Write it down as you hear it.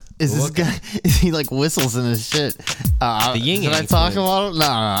is this guy? He like whistles in his shit. Should I talk about it?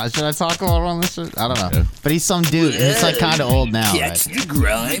 No. Should I talk about it on this shit? I don't know. Yeah. But he's some dude. And it's like kind of old now. Catch the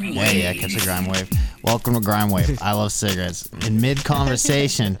grime wave. Yeah, catch the grime wave. Welcome to Grime Wave. I love cigarettes. In mid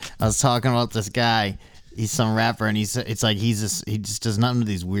conversation, I was talking about this guy. He's some rapper, and he just does nothing with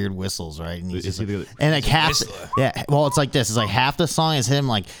these weird whistles, right? And he's just like, and like half, yeah. Well, it's like this. It's like half the song is him,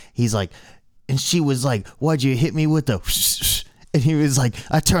 like he's like, and she was like, "Why'd you hit me with the?" And he was like,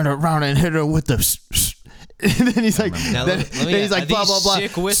 "I turned around and hit her with the." And then he's like, then he's like, blah blah blah.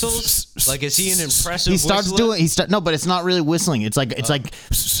 Sick whistles. Like, is he an impressive? He starts whistler? doing. No, but it's not really whistling. It's like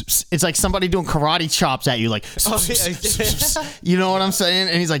it's like somebody doing karate chops at you, like. You know what I'm saying?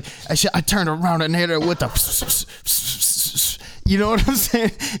 And he's like, I turned around and hit her with the. You know what I'm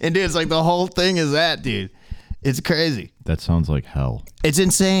saying? And dude, it's like the whole thing is that, dude. It's crazy. That sounds like hell. It's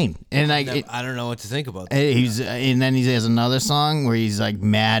insane, and I don't know what to think about that. And then he has another song where he's like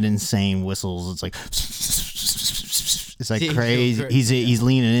mad, insane whistles. It's like it's like crazy. He's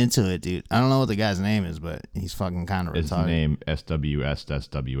leaning into it, dude. I don't know what the guy's name is, but he's fucking kind of retarded. His name SWS.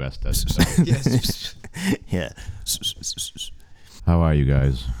 Yeah. How are you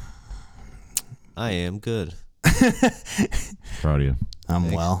guys? I am good. Proud of you.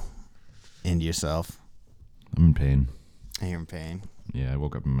 I'm well. And yourself? I'm in pain. You're in pain? Yeah, I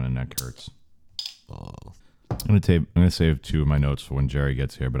woke up and my neck hurts. Oh. I'm gonna save two of my notes for when Jerry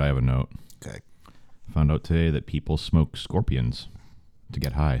gets here, but I have a note. Okay. Found out today that people smoke scorpions to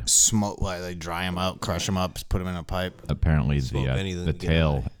get high. Smoke? Why? They dry them out, crush them up, put them in a pipe? Apparently, the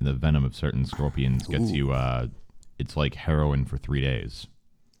tail, the venom of certain scorpions gets you. It's like heroin for 3 days.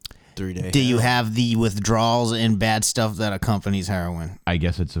 3 days. Do you have the withdrawals and bad stuff that accompanies heroin? I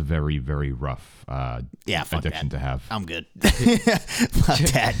guess it's a very, very rough addiction to have. I'm good. Fuck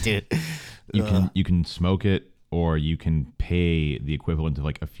that, dude. You can smoke it, or you can pay the equivalent of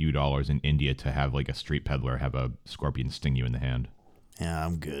like a few dollars in India to have like a street peddler have a scorpion sting you in the hand. Yeah,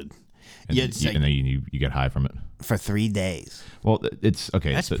 I'm good. And, and then you get high from it for 3 days. Well, it's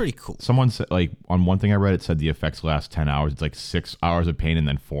okay. That's pretty cool. Someone said, like, on one thing I read, it said the effects last 10 hours. It's like 6 hours of pain and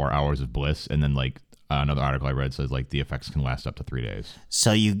then 4 hours of bliss. And then like another article I read says like the effects can last up to 3 days.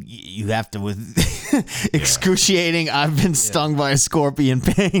 So you have to with excruciating. I've been stung by a scorpion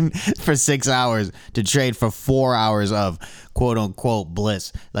pain for 6 hours to trade for 4 hours of quote unquote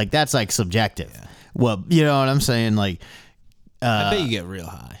bliss. Like that's like subjective. Yeah. Well, you know what I'm saying? Like, I bet you get real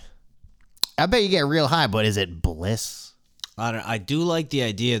high. But is it bliss? I do like the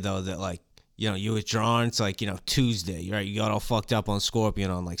idea though that like, you know, you withdraw, it's like, you know, Tuesday, right? You got all fucked up on scorpion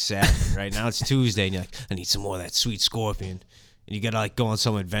on like Saturday, right? Now it's Tuesday and you're like, I need some more of that sweet scorpion. And you gotta like go on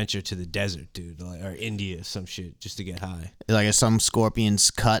some adventure to the desert, dude, like, or India, some shit, just to get high. Like, are some scorpions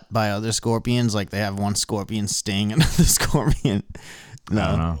cut by other scorpions? Like they have one scorpion sting another scorpion. No. I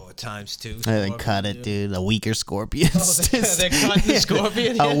don't know. Oh, times two. They cut it, dude. A weaker scorpion. They're cutting the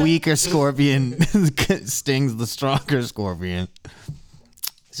scorpion. A weaker scorpion stings the stronger scorpion.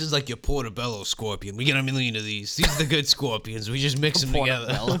 This is like your portobello scorpion. We get a million of these. These are the good scorpions. We just mix them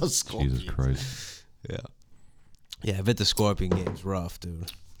together. Jesus Christ. Yeah. Yeah, I bet the scorpion game's rough, dude.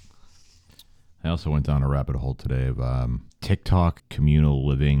 I also went down a rabbit hole today of TikTok communal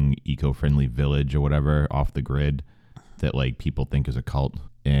living, eco-friendly village or whatever off the grid that like people think is a cult.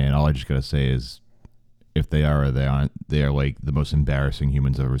 And all I just gotta say is if they are or they aren't, they are like the most embarrassing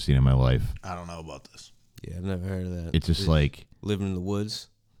humans I've ever seen in my life. I don't know about this. Yeah, I've never heard of that. It's just like living in the woods.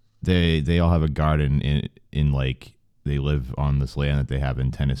 They all have a garden in like they live on this land that they have in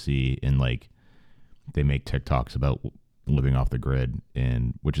Tennessee, and like they make TikToks about living off the grid,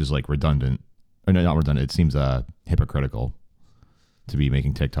 and which is like redundant. Or no, not redundant. It seems hypocritical to be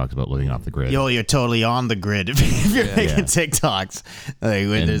making TikToks about living off the grid. Yo, you're totally on the grid if you're making TikToks. Like,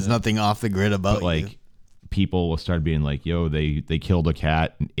 there's nothing off the grid about but, like, you. People will start being like, yo, they killed a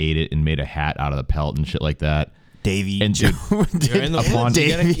cat and ate it and made a hat out of the pelt and shit like that. Davey and You're in the woods, you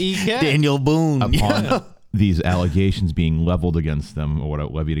gotta eat cat. Daniel Boone. Upon these allegations being leveled against them, or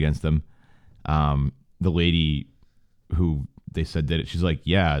what levied against them, the lady who they said did it, she's like,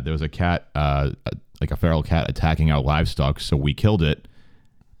 yeah, there was a cat, like a feral cat attacking our livestock, so we killed it,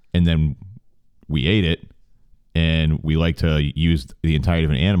 and then we ate it, and we like to use the entirety of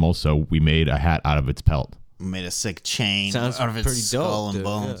an animal, so we made a hat out of its pelt. Made a sick chain Sounds out of its pretty skull dope, and dude,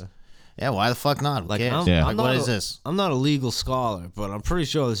 bones. yeah. Yeah, why the fuck not? Like, what is this? I'm not a legal scholar, but I'm pretty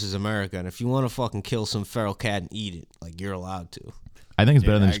sure this is America, and if you want to fucking kill some feral cat and eat it, like, you're allowed to. I think it's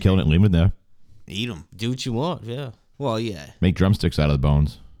better than just killing it and leaving it there. Eat them. Do what you want, yeah. Well, yeah. Make drumsticks out of the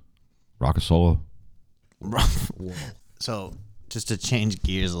bones. Rock a solo. So, just to change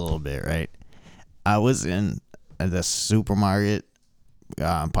gears a little bit, right? I was in the supermarket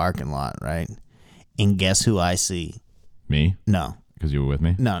parking lot, right? And guess who I see? Me? No. Because you were with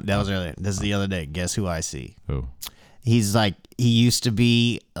me? No, that was earlier. This is the other day. Guess who I see? Who? He's like, he used to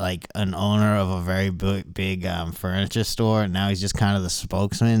be like an owner of a very big furniture store. And now he's just kind of the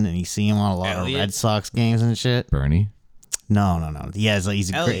spokesman. And you see him on a lot of Red Sox games and shit. Bernie? No. He has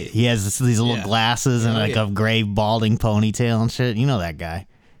these little glasses and like a gray balding ponytail and shit. You know that guy.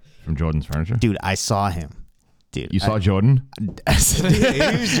 From Jordan's Furniture? Dude, I saw him. Dude, you saw Jordan? I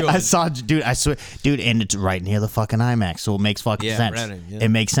saw, dude, I swear, dude, and it's right near the fucking IMAX, so it makes fucking sense. Reading, It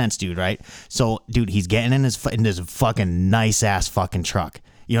makes sense, dude, right? So, dude, he's getting in this fucking nice ass fucking truck.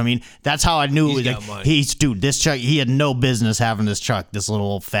 You know what I mean? That's how I knew it was like, this truck, he had no business having this truck, this little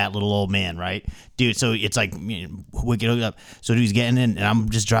old fat little old man, right? Dude, so it's like, wicked hooked up. So, dude, he's getting in, and I'm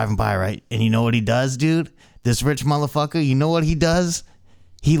just driving by, right? And you know what he does, dude? This rich motherfucker, you know what he does?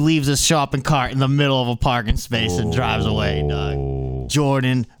 He leaves his shopping cart in the middle of a parking space and drives away, dog.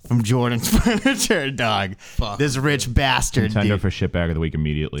 Jordan from Jordan's Furniture, dog. Fuck. This rich bastard, Contender dude. for shitbag of the week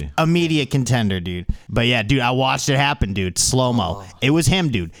immediately. Immediate contender, dude. But yeah, dude, I watched it happen, dude. Slow-mo. It was him,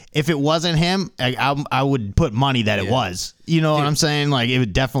 dude. If it wasn't him, I would put money that it was. You know what I'm saying? Like, it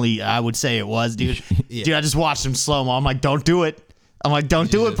would definitely, I would say it was, dude. Dude, I just watched him slow-mo. I'm like, don't do it. I'm like, don't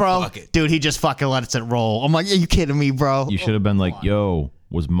do it, bro. Dude, he just fucking lets it roll. I'm like, are you kidding me, bro? You should have been like, yo,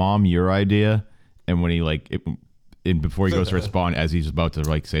 was mom your idea? And when he before he goes to respond, as he's about to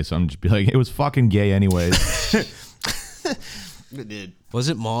like say something, just be like, it was fucking gay anyways. It did. Was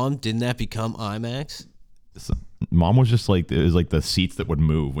it Mom? Didn't that become IMAX? Mom was just like, it was like the seats that would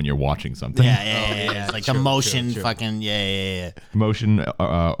move when you're watching something. Yeah. Like a motion fucking, yeah. Motion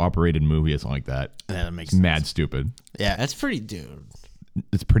operated movie or something like that. Yeah, that makes Mad sense. stupid. Yeah. That's pretty, dude.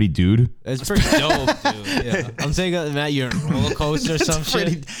 It's pretty dude. That's pretty dope, dude. Yeah. I'm thinking, Matt, you're on a roller coaster or some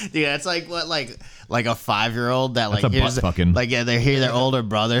shit. Dude, that's like what, like a 5-year-old that like That's a hears butt fucking. like they hear their older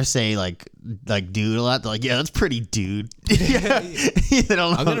brother say like dude a lot. They're like, yeah, that's pretty dude. They don't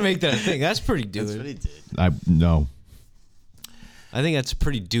know. I'm gonna make that a thing. That's pretty dude. That's pretty dude. No. I think that's a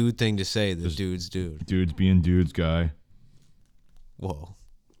pretty dude thing to say. The dude's dude. Dudes being dudes, guy. Whoa.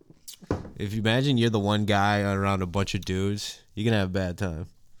 If you imagine you're the one guy around a bunch of dudes, you're gonna have a bad time.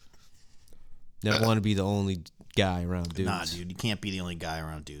 Never want to be the only guy around dudes. Nah, dude, you can't be the only guy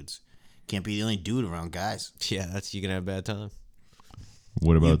around dudes. Can't be the only dude around guys. Yeah, you're gonna have a bad time.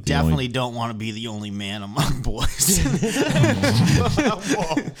 What about You definitely don't want to be the only man among boys.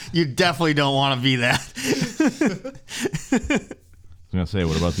 You definitely don't want to be that. I was gonna say,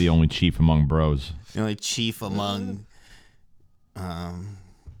 what about the only chief among bros? The only chief among, I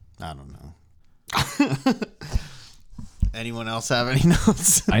don't know. Anyone else have any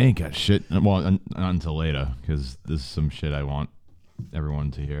notes? I ain't got shit. Well, not until later, because this is some shit I want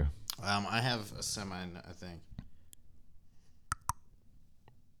everyone to hear. I have a semi, I think.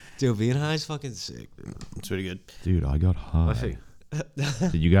 Dude, being high is fucking sick. It's pretty good. Dude, I got high.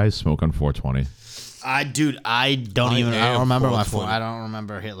 Did you guys smoke on 420? I don't remember my phone. I don't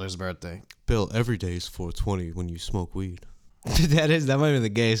remember Hitler's birthday. Bill, every day is 420 when you smoke weed. That might be the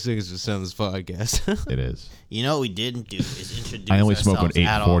gayest thing to say on this podcast. It is. You know what we didn't do is introduce I only smoke on ourselves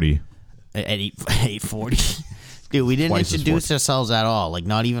at all. 840. At 840. Dude, we didn't Twice as introduce ourselves at all. Like,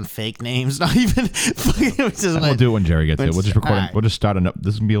 not even fake names. Not even. We'll do it when Jerry gets here. We'll just record. Right. We'll just start an.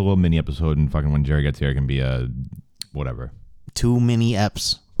 This is gonna be a little mini episode, and fucking when Jerry gets here, it can be a whatever. 2 mini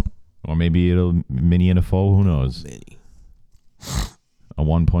eps. Or maybe it'll mini and a full. Who knows? Mini. A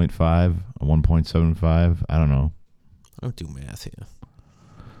 1.5, a 1.75. I don't know. I don't do math here.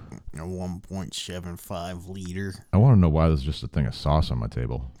 A 1.75 liter. I want to know why there's just a thing of sauce on my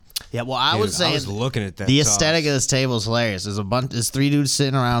table. Yeah, well, I was saying, looking at that. the aesthetic of this table is hilarious. There's 3 dudes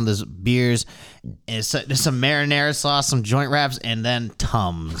sitting around. There's beers. There's some marinara sauce, some joint wraps, and then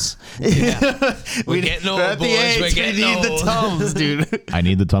Tums. Yeah. We're getting old, at the boys. age, We're getting we need old. the Tums, dude. I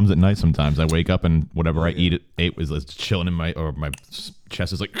need the Tums at night sometimes. I wake up and whatever I ate was chilling in my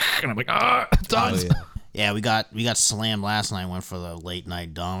chest is like, and I'm like, Tums. Oh, yeah. Yeah, we got slammed last night. Went for the late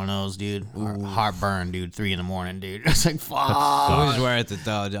night Domino's, dude. Heartburn, dude. 3 a.m, dude. It's like, fuck. I was where at the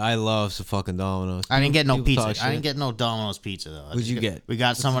Dodge. I love some fucking Domino's. I didn't get no People pizza. talk shit. I didn't get no Domino's pizza though. What'd you get? We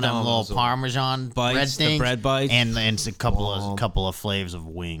got some of them little Domino's Parmesan bread bites, the things, bread bites? and a couple of flavors of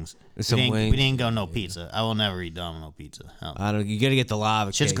wings. Some we wings. didn't go no pizza. I will never eat Domino pizza. Hell. You gotta get the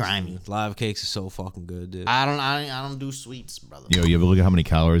lava Shit's cakes. grimy. Dude. Lava cakes are so fucking good, dude. I don't do sweets, brother. Yo, you ever look at how many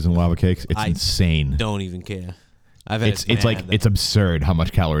calories in lava cakes? It's insane. Don't even care. I've had It's absurd how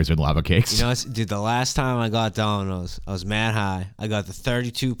much calories are in lava cakes. You know, dude, the last time I got Domino's, I was mad high. I got the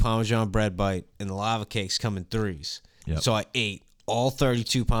 32 Parmesan bread bite, and the lava cakes come in 3s. Yep. So I ate all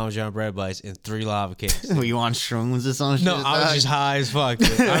 32 Parmesan bread bites and 3 lava cakes. Were you on shrooms or some shit? No, I was just high as fuck,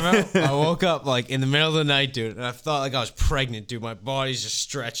 dude. I remember I woke up like in the middle of the night, dude, and I felt like I was pregnant, dude. My body's just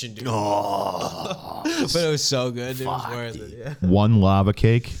stretching, dude. Oh, But it was so good, dude. It was worth it. Yeah. One lava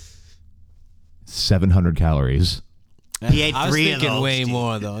cake, 700 calories. he ate I was 3 of thinking those. way dude.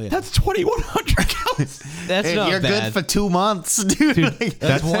 more though. Yeah. That's 2,100 calories. That's Hey, not you're bad. good for 2 months, dude. Like,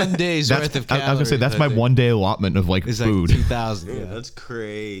 That's 1 day's worth of calories. I was gonna say that's my 1 day allotment of like It's food. like 2,000. Yeah. that's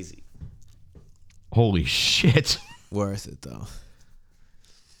crazy. Holy shit! Worth it though.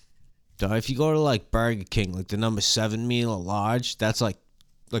 So if you go to like Burger King, like the number 7 meal, a large, that's like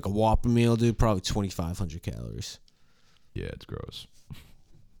a Whopper meal, dude. Probably 2,500 calories. Yeah, it's gross.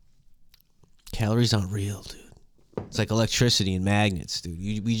 Calories aren't real, dude. It's like electricity and magnets,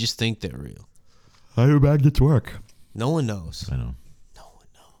 dude. We just think they're real. How do magnets work? No one knows. I know. No one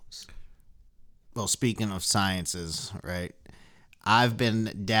knows. Well, speaking of sciences, right? I've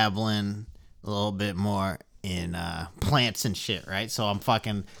been dabbling a little bit more in plants and shit, right? So I'm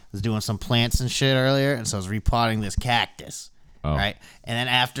was doing some plants and shit earlier, and so I was repotting this cactus. Oh. Right, and then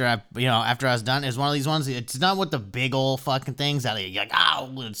after I was done, it's one of these ones. It's not with the big old fucking things that you're like,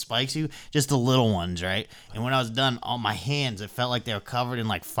 it spikes you. Just the little ones, right? And when I was done, all my hands, it felt like they were covered in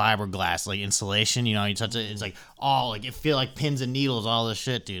like fiberglass, like insulation. You know, you touch it, it's like it feel like pins and needles, all this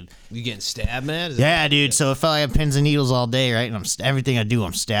shit, dude. You getting stabbed, man? Yeah, dude. So it felt like I had pins and needles all day, right? And everything I do,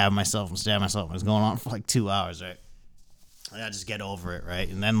 I'm stabbing myself. It was going on for like 2 hours, right? And I just get over it, right?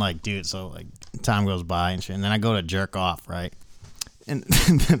 And then dude, so time goes by and shit, and then I go to jerk off, right? And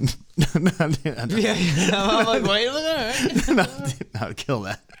then, Yeah. I'm like, wait a minute. no, kill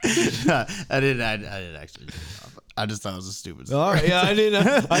that. I didn't actually jerk off. I just thought it was a stupid story. All right, yeah, I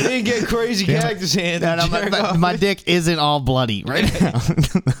didn't get crazy cactus hands. No, my dick isn't all bloody right now.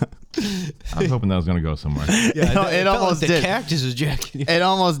 I was hoping that was gonna go somewhere. Yeah, it almost like did. The cactus was jacking you. It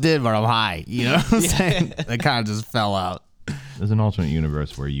almost did, but I'm high. You know what I'm saying? It kind of just fell out. There's an alternate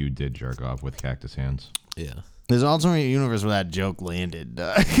universe where you did jerk off with cactus hands. Yeah. There's an alternate universe where that joke landed.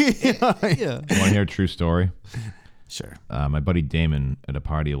 Yeah. Want to hear a true story? Sure. My buddy Damon at a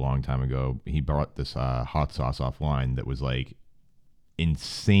party a long time ago, he brought this hot sauce offline that was like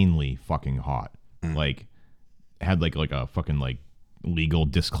insanely fucking hot. Like had like a fucking like legal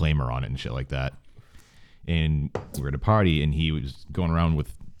disclaimer on it and shit like that. And we were at a party and he was going around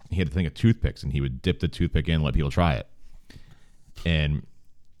he had a thing of toothpicks and he would dip the toothpick in and let people try it. And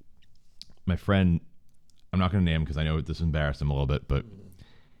my friend, I'm not going to name him because I know this embarrassed him a little bit, but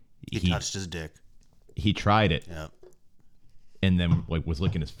He touched his dick. he tried it. Yep. And then was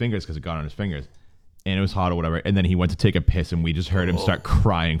licking his fingers because it got on his fingers. And it was hot or whatever. And then he went to take a piss and we just heard him start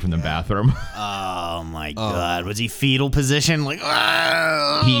crying from the bathroom. Oh my god. Was he fetal position? Like,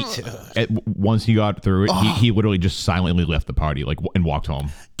 Once he got through it, he literally just silently left the party and walked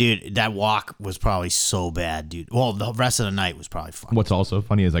home. dude, that walk was probably so bad, dude. Well, the rest of the night was probably fun. What's also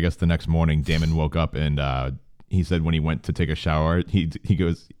funny is I guess the next morning Damon woke up and he said when he went to take a shower, he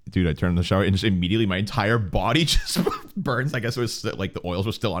goes, dude, I turned on the shower and just immediately my entire body just burns. I guess it was like the oils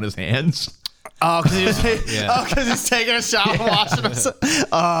were still on his hands. Oh, because he's taking a shower, washing himself.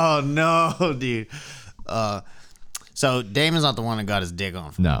 Oh no, dude. So Damon's not the one that got his dick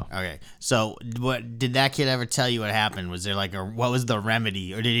on. No. Okay. So what did that kid ever tell you what happened? Was there what was the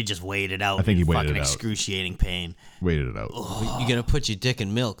remedy, or did he just wait it out? I think he waited fucking it out. Excruciating pain. Waited it out. You gotta put your dick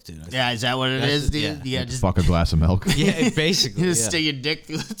in milk, dude. Yeah, is that what it is, dude? Yeah, just Fuck a glass of milk. Yeah, basically. you just yeah. stick your dick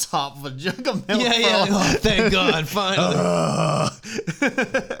through the top of a jug of milk. Yeah. bro. Oh, thank God, finally.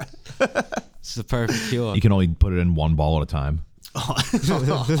 It's the perfect cure. You can only put it in one ball at a time.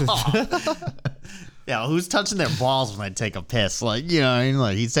 Yeah, who's touching their balls when they take a piss? Like, you know what I mean?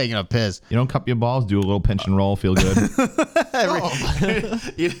 Like, he's taking a piss. You don't cup your balls, do a little pinch and roll, feel good. You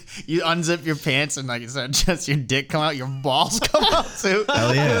unzip your pants and instead of just your dick come out, your balls come out too.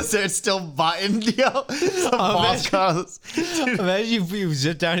 Hell yeah. They're still buttoned, yo. The balls come out. Imagine if you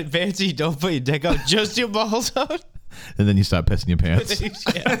zip down your pants and you don't put your dick out, just your balls out. And then you start pissing your pants.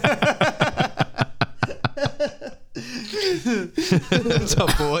 So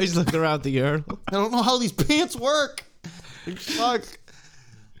boys looking around the urinal. I don't know how these pants work. Fuck.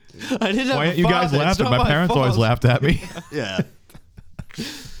 I didn't have Why a aren't you guys father. It's laughing? not My parents always fault. laughed at me. Yeah.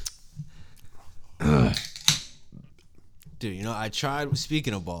 Dude, I tried,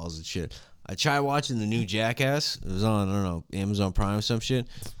 speaking of balls and shit, I tried watching the new Jackass. It was on, I don't know, Amazon Prime or some shit.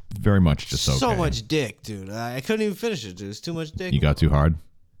 Very much just okay. So much dick, dude. I couldn't even finish it, dude. It's too much dick. You got too hard?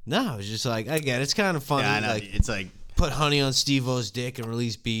 No, it was just like, I get it. It's kind of funny. Yeah, I know. Like, It's like, put honey on Steve-O's dick and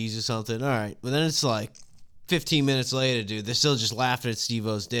release bees or something. All right. But then it's like 15 minutes later, dude, they're still just laughing at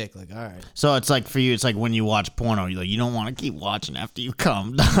Steve-O's dick. Like, all right. So it's like for you, it's like when you watch porno, you're like, you don't want to keep watching after you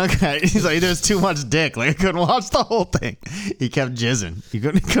come. He's like, there's too much dick. Like, I couldn't watch the whole thing. He kept jizzing. He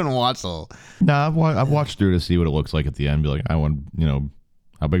couldn't watch the whole. Nah, I've watched through to see what it looks like at the end. Be like, I want,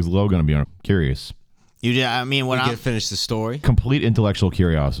 how big's the low going to be? I'm curious. You did. I mean, when We I'm get to finish the story. Complete intellectual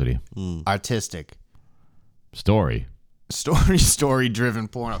curiosity. artistic, Story. story driven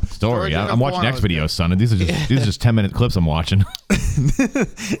porno. Story. Story-driven I'm watching porno X is good. videos, son. And these are just 10-minute clips I'm watching.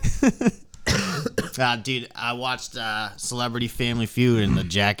 Dude, I watched Celebrity Family Feud and the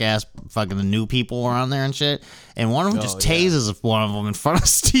Jackass, fucking the new people were on there and shit. And one of them just tases one of them in front of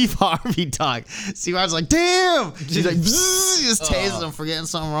Steve Harvey, dog. Steve Harvey's like, damn! He's like, bzzz, he just tases him for getting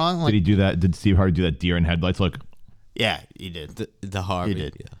something wrong. Like, Did he do that? Did Steve Harvey do that deer in headlights look? yeah, he did. The Harvey. He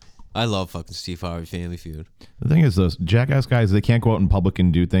did. Yeah. I love fucking Steve Harvey Family Feud. The thing is, those Jackass guys, they can't go out in public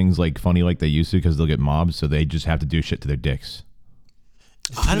and do things like funny like they used to because they'll get mobbed, so they just have to do shit to their dicks.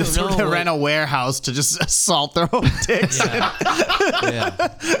 I don't know. They rent a warehouse to just assault their own dicks. Yeah.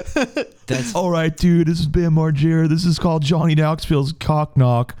 That's All right, dude, this is Bam Margera. This is called Johnny Knoxville's cock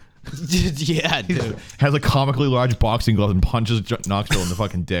knock. yeah, dude. Has a comically large boxing glove and punches Knoxville in the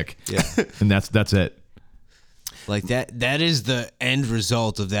fucking dick. Yeah. And that's it. Like that is the end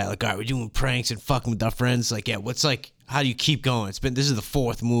result of that. Like, all right, we're doing pranks and fucking with our friends. Like, yeah, how do you keep going? This is the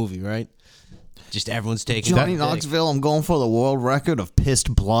fourth movie, right? Just everyone's taking Johnny that Knoxville, I'm going for the world record of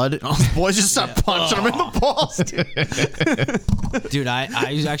pissed blood. And all the boys just start punching him in the balls, dude. Dude, I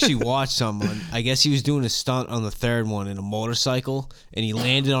actually watched someone. I guess he was doing a stunt on the third one in a motorcycle, and he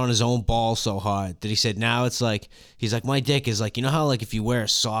landed on his own ball so hard that he said now it's like, he's like, my dick is like, you know how like if you wear a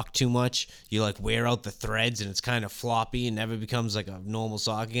sock too much, you like wear out the threads and it's kind of floppy and never becomes like a normal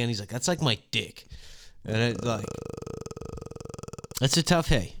sock again? He's like, that's like my dick. And it like, that's a tough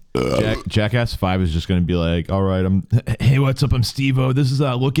hey. Jackass 5 is just going to be like, all right, hey, what's up? I'm Steve-O. This is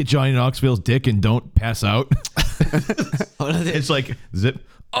look at Johnny Knoxville's dick and don't pass out. It's like, zip.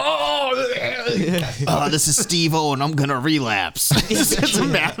 This is Steve-O and I'm going to relapse. It's a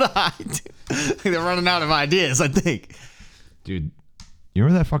mad eye, dude. They're running out of ideas, I think. Dude, you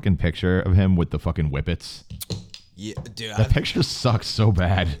remember that fucking picture of him with the fucking whippets? Yeah, dude. That picture sucks so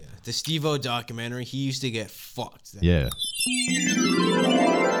bad. The Steve-O documentary, he used to get fucked. Yeah.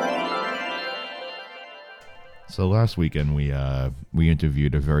 So last weekend we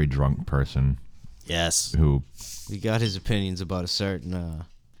interviewed a very drunk person Yes. who We got his opinions about a certain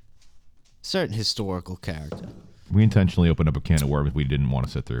historical character. we intentionally opened up a can of worms we didn't want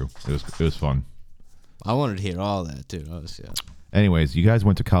to sit through. It was fun. I wanted to hear all that too. Anyways, you guys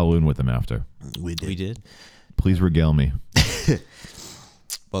went to Kowloon with him after. We did. We did. Please regale me.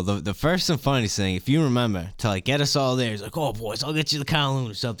 Well, the first and funniest thing, if you remember, to like get us all there, he's like, "Oh, boys, I'll get you the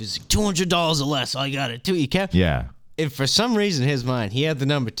Kowloon or something." It's like $200 or less. I got it too. You kept. Yeah. And for some reason, in his mind, he had the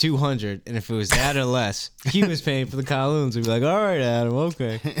number 200, and if it was that or less, he was paying for the Kowloons. He'd be like, "All right, Adam,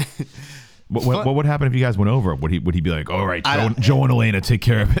 okay." What would happen if you guys went over? Would he be like, all right, Joe and Elena, take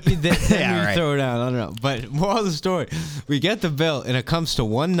care of it? Then Yeah, we right. throw it down. I don't know. But more of the story, we get the bill and it comes to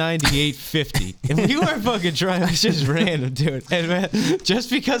 $198.50, and we weren't fucking trying. It's just random, dude. And man, just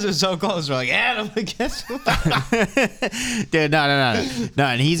because it's so close, we're like, Adam, guess what? Dude, no.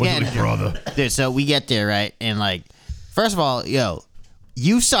 And he's What's getting with brother? Dude, so we get there, right? And like, first of all,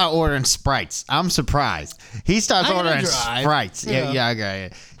 you start ordering Sprites. I'm surprised. He starts I can ordering drive. Sprites. Yeah. Yeah,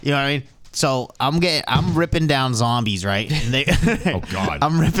 okay. You know what I mean? So I'm ripping down zombies, right? And Oh, God.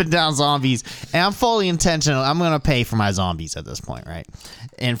 I'm ripping down zombies, and I'm fully intentional. I'm gonna pay for my zombies at this point, right?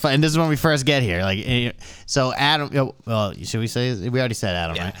 And this is when we first get here. Like, so Adam. Well, should we say we already said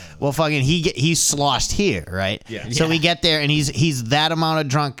Adam, right? Well, fucking he's sloshed here, right? Yeah. So we get there, and he's that amount of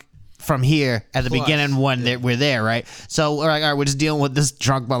drunk from here at the Plus, beginning when we're there, right? So we're like, all right, we're just dealing with this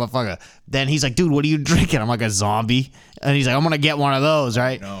drunk motherfucker. Then he's like, dude, what are you drinking? I'm like, a zombie. And he's like, I'm going to get one of those,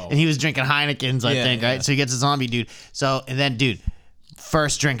 right? No. And he was drinking Heineken's, I think, right? So he gets a zombie, dude. So, and then, dude,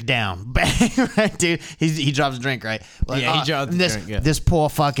 first drink down. Bang, right, dude? He drops a drink, right? Like, Yeah, he dropped the drink, yeah. This poor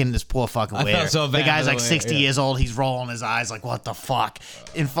fucking I waiter. felt so bad The guy's for the like 60 waiter, years old. He's rolling his eyes like, what the fuck?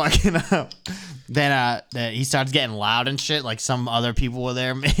 And fucking then he starts getting loud and shit. Like some other people were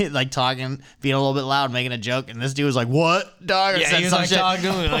there, like talking, being a little bit loud, making a joke. And this dude was like, what, dog? Or Yeah, said he was some like shit. talking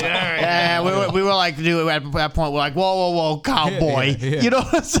to me, like, all right. Yeah, we were like, dude, at that point, we're like, whoa, cowboy. Yeah. You know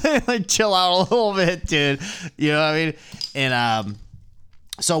what I'm saying? Like, chill out a little bit, dude. You know what I mean? And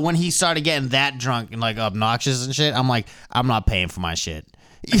so when he started getting that drunk and like obnoxious and shit, I'm like, I'm not paying for my shit.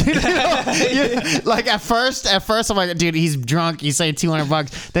 Like at first I'm like, dude, he's drunk. You say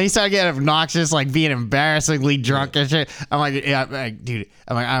 $200. Then he started getting obnoxious, like being embarrassingly drunk and shit. I'm like, yeah, dude.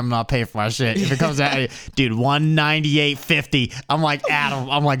 I'm not paying for my shit. If it comes out, dude, $198.50. I'm like, Adam.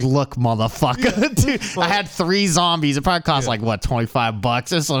 I'm like, look, motherfucker, dude. I had 3 zombies. It probably cost like what,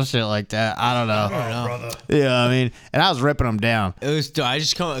 $25 or some shit like that. I don't know. Brother. Yeah, I mean, and I was ripping them down. It was. I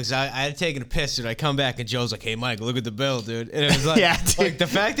just come because I had taken a piss, dude. I come back and Joe's like, "Hey, Mike, look at the bill, dude." And it was like, yeah, dude. Like the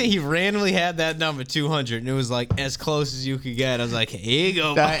fact that he randomly had that number 200, and it was like as close as you could get. I was like, "Here you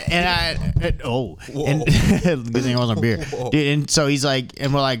go." And good thing it wasn't beer. Dude, and so he's like,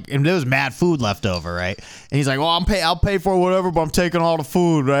 and we're like, and there was mad food left over, right? And he's like, "Well, I'll pay for whatever, but I'm taking all the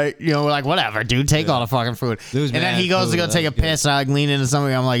food, right?" You know, we're like, "Whatever, dude, take all the fucking food." And then he goes to go take a piss, and I lean into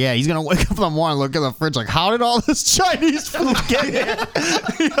somebody. I'm like, "Yeah, he's gonna wake up in the morning, look at the fridge, like, how did all this Chinese food get here?"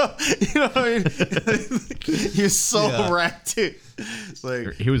 you know what I mean? He was so wrecked, dude.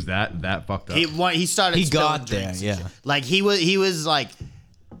 Like he was that fucked up. He started. He got there, yeah. Like he was like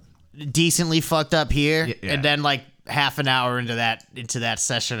decently fucked up here, and then like half an hour into that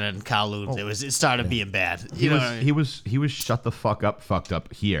session in Kowloons, it started being bad. You know what I mean? He was shut the fuck up, fucked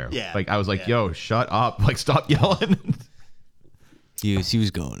up here. Yeah. Like I was like, yo, shut up, like stop yelling. He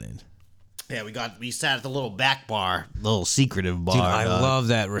was going in. Yeah, we sat at the little back bar, little secretive bar. Dude, I love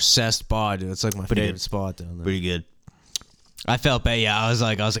that recessed bar, dude. It's like my favorite spot down there. Pretty good. I felt bad. Yeah, I was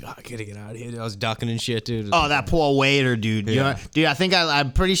like, oh, I gotta get out of here. Dude. I was ducking and shit, dude. Oh, that poor waiter, dude. Yeah. You know, dude, I think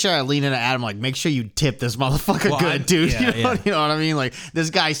I'm pretty sure I leaned into Adam like, make sure you tip this motherfucker good, dude. Yeah, you know what I mean? Like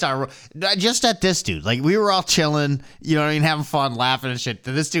this guy started just at this dude. Like we were all chilling, you know what I mean, having fun, laughing and shit.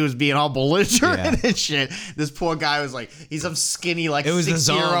 This dude was being all belligerent and shit. This poor guy was like, he's some skinny like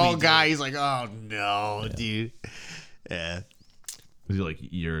 6-year-old guy. He's like, oh no, dude. Yeah. Was he like,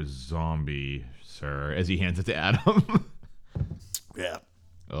 you're a zombie, sir? As he hands it to Adam. Yeah.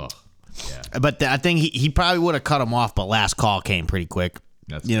 Ugh. Yeah. But I think he probably would have cut him off, but last call came pretty quick.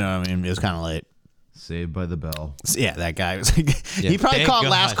 That's you know what I mean? It was kind of late. Saved by the bell. Yeah, that guy was like, he probably called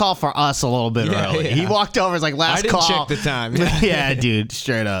last call for us a little bit early. Yeah. He walked over, was like, last call. I didn't check the time. Yeah, dude,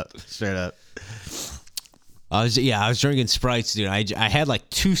 straight up. I was drinking Sprites, dude. I had like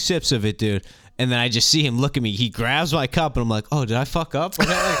 2 sips of it, dude. And then I just see him look at me. He grabs my cup, and I'm like, "Oh, did I fuck up? Did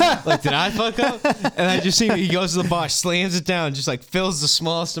I fuck up?" And I just see him. He goes to the bar, slams it down, just like fills the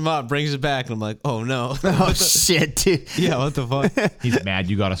smallest amount, brings it back, and I'm like, "Oh no!" Oh shit, dude. Yeah, what the fuck? He's mad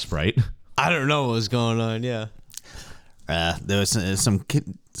you got a Sprite. I don't know what was going on. Yeah. There was some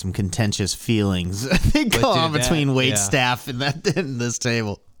contentious feelings I think going on between wait staff and this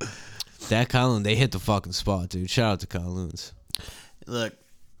table. That Kowloon, they hit the fucking spot, dude. Shout out to Kowloons. Look,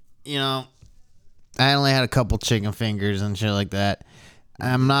 you know, I only had a couple chicken fingers and shit like that.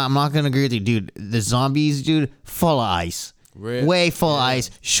 I'm not gonna agree with you, dude. The zombies, dude, full of ice. Really? Way full of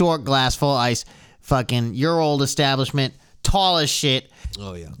ice. Short glass full of ice. Fucking your old establishment, tall as shit.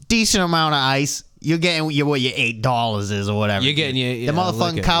 Oh yeah. Decent amount of ice. You're getting your $8 is or whatever. You're getting the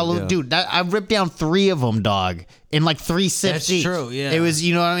motherfucking Kowloon, dude. I ripped down 3 of them, dog, in like 3 sips. That's true. Yeah. It was,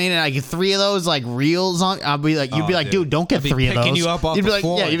 you know what I mean. And like 3 of those, like reels on. I'll be like, you'd be like, dude, don't get 3 of those. Picking you up off you'd be the like,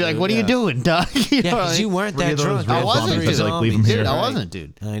 floor, yeah, you'd be like, what are you doing, dog? Yeah, because you weren't that drunk. I wasn't, dude. Like, leave 'em here. Dude, I wasn't,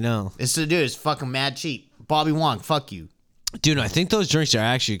 dude. I know. It's fucking mad cheap. Bobby Wong, fuck you. Dude, I think those drinks are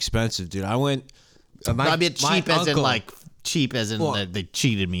actually expensive, dude. I went. I'd be cheap as in like. Cheap as in they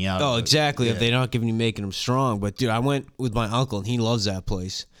cheated me out. Oh, exactly. Yeah. If they're not giving you, making them strong. But dude, I went with my uncle and he loves that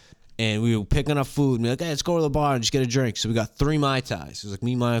place. And we were picking up food and we were like, hey, let's go to the bar and just get a drink. So we got 3 Mai Tais. It was like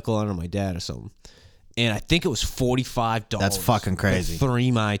me, my uncle, and my dad or something. And I think it was $45. That's fucking crazy.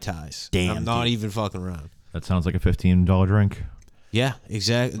 3 Mai Tais. Damn. I'm not even fucking around. That sounds like a $15 drink. Yeah,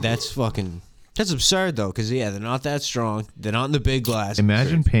 exactly. That's absurd though, because they're not that strong. They're not in the big glass.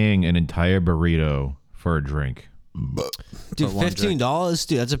 Imagine paying an entire burrito for a drink. Dude, $15,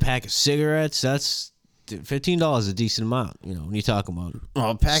 dude. That's a pack of cigarettes. That's $15 is a decent amount. You know, when you talk about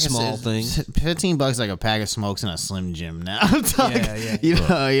a pack small of things. $15 like a pack of smokes in a Slim Jim now. Yeah. You know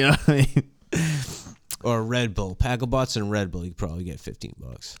what I mean? Or a Red Bull, pack of butts and Red Bull. You could probably get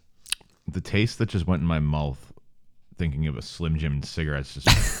 $15. The taste that just went in my mouth, thinking of a Slim Jim and cigarettes,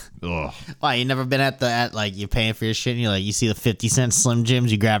 just ugh. Why you never been at like you're paying for your shit and you're like you see the 50-cent Slim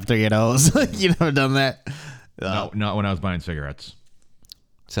Jims, you grab 3 of those. You never done that? No, not when I was buying cigarettes.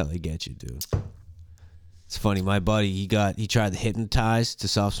 That's how they get you, dude. It's funny. My buddy, he tried to hypnotize to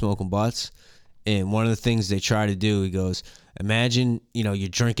stop smoking butts, and one of the things they try to do, he goes, imagine, you're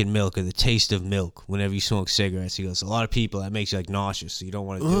drinking milk or the taste of milk whenever you smoke cigarettes. He goes, a lot of people, that makes you like nauseous, so you don't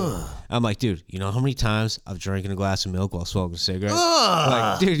want to do it. I'm like, dude, you know how many times I've drinking a glass of milk while smoking a cigarette?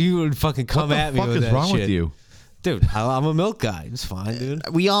 Like, dude, you would fucking come at me with that shit. What the fuck is wrong with you? Dude, I'm a milk guy. It's fine, dude.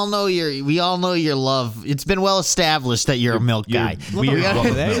 We all know your love. It's been well established that you're a milk guy. Looking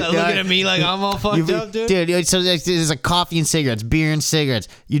at me like I'm all fucked up, dude. Dude, so there's a coffee and cigarettes, beer and cigarettes.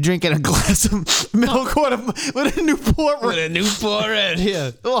 You drinking a glass of milk with a Newport With a Newport Red,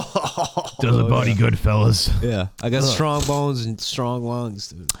 yeah. Does a body good, fellas. Yeah, I got strong bones and strong lungs,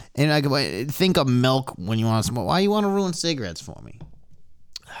 dude. And I think of milk when you want to smoke. Why you want to ruin cigarettes for me?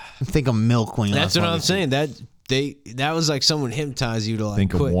 Think of milk when you want to smoke. That's what I'm saying. That was like someone hypnotized you to like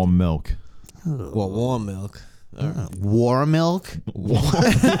Think quit. of warm milk. Well, warm milk. War milk?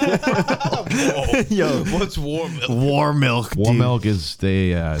 Yo, what's warm milk? War milk. Warm dude. milk is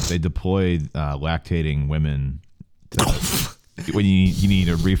they deploy lactating women when you need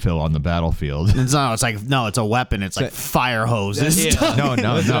a refill on the battlefield. It's a weapon. It's like fire hoses. Yeah. No.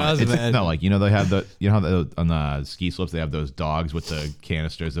 It's Like how how on the ski slopes they have those dogs with the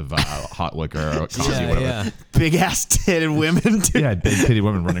canisters of hot liquor or coffee or whatever. Yeah. Big ass titted women. Dude. Yeah, big titty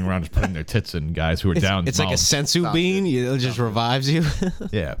women running around just putting their tits in guys who are down. It's like a sensu bean. It just revives you.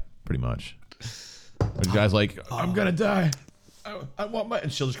 Yeah, pretty much. The guy's like, I'm gonna die. I want my,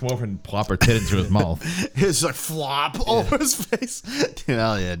 and she'll just come over and plop her tit into his mouth. It's like flop over his face. Dude,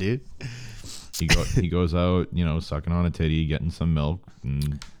 hell yeah, dude. He goes out, sucking on a titty, getting some milk,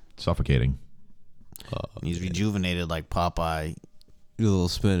 and suffocating. He's rejuvenated like Popeye. You little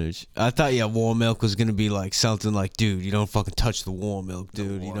spinach. I thought warm milk was gonna be like something like, dude, you don't fucking touch the warm milk,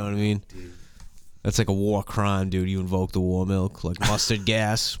 dude. You know what I mean? Dude. That's like a war crime, dude. You invoke the warm milk, like mustard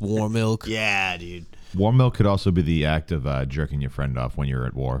gas, warm milk. Yeah, dude. Warm milk could also be the act of jerking your friend off when you're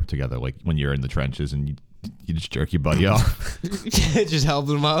at war together, like when you're in the trenches and you just jerk your buddy off. Just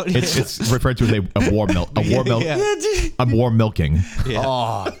helping him out. It's referred to as a war milk. A war milk. Yeah. A war milking. Yeah.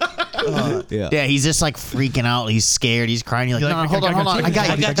 Oh. Yeah. Yeah, he's just like freaking out. He's scared. He's crying. You're like, no, hold on. I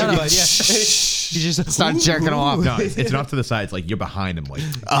got you. Yeah. He just start jerking him off. No, it's not to the side. It's like you're behind him. Like,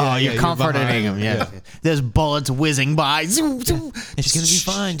 you're comforting him. Yeah. There's bullets whizzing by. It's gonna be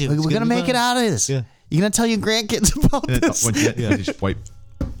fine, dude. We're gonna make it out of this. Yeah. You're gonna tell your grandkids about this. You just wipe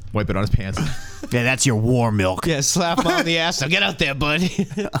it on his pants. Yeah, that's your war milk. Yeah, slap him on the ass. Now get out there, buddy.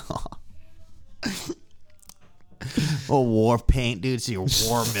 Oh, war paint, dude. It's your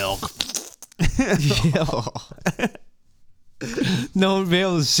war milk. No one will be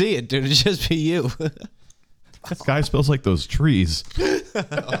able to see it, dude. It'll just be you. This guy smells like those trees.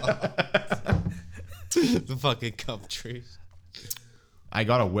 The fucking cum trees. I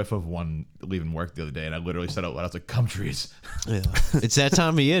got a whiff of one leaving work the other day, and I literally said out loud, I was like, cum trees. Yeah. It's that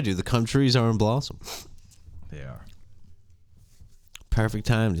time of year, dude. The cum trees are in blossom. They are. Perfect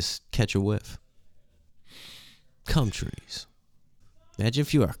time to catch a whiff. Cum trees. Imagine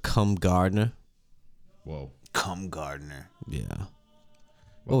if you are a cum gardener. Whoa. Cum gardener. Yeah.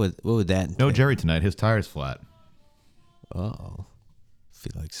 What would that entail? No Jerry tonight. His tire's flat. Uh-oh.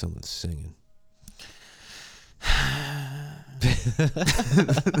 Feel like someone's singing.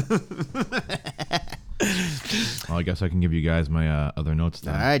 Well, I guess I can give you guys my other notes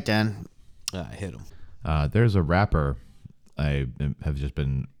then. All right, then. Hit him. There's a rapper I have just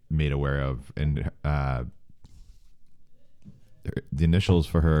been made aware of, and the initials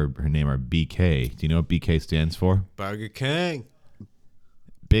for her name are BK. Do you know what BK stands for? Burger King.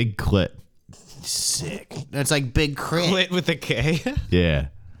 Big Klit. Sick. That's like Big Crit. Klit with a K. Yeah.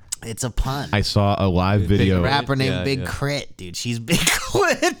 It's a pun. I saw a live video. A rapper named Yeah, Big yeah. Crit, dude. She's Big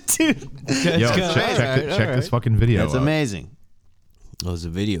Clit, dude. Yo, check this fucking video That's out. amazing. Oh, there's a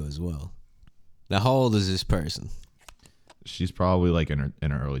video as well. Now, how old is this person? She's probably like in her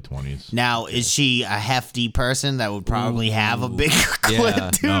early 20s. Now, is she a hefty person that would probably have a big clit,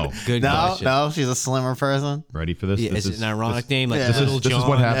 Yeah, dude? no. Good question. No, she's a slimmer person. Ready for this? Yeah, This is it an ironic name? Like yeah. Little This is John,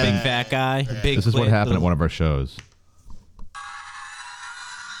 what happened. big fat guy? Big This is what Klit, happened at little- one of our shows.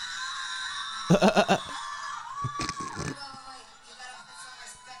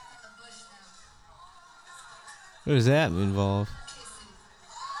 What does that involve?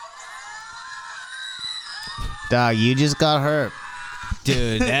 Dog, you just got hurt.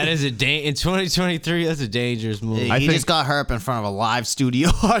 Dude, that is in 2023, that's a dangerous move. You just got hurt in front of a live studio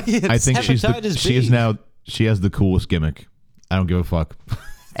audience. I think Hepatitis she is B. now. She has the coolest gimmick. I don't give a fuck.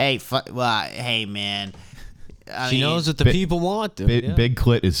 Hey, hey, man. She knows what the people want, dude. Big, yeah. Big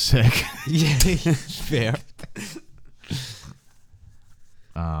Klit is sick. Yeah, fair.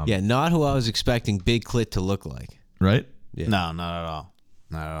 Yeah, not who I was expecting Big Klit to look like. Right? Yeah. No, not at all.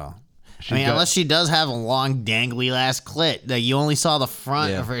 Not at all. She's I mean, got- unless she does have a long, dangly ass clit. Like, you only saw the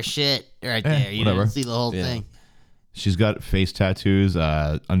front Yeah. of her shit right there. You whatever. didn't see the whole Yeah. thing. She's got face tattoos.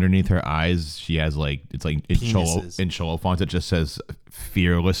 Underneath her eyes, she has like it's like in Penises. cholo font. It just says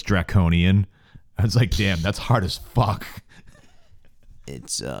 "Fearless Draconian." I was like, damn, that's hard as fuck.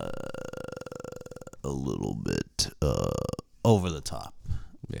 It's a little bit over the top,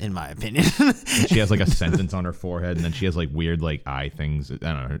 in my opinion. She has like a sentence on her forehead, and then she has like weird like eye things. I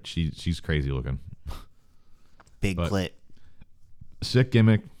don't know. She's crazy looking. Big Klit. Sick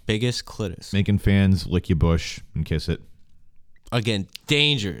gimmick. Biggest clitoris. Making fans lick your bush and kiss it. Again,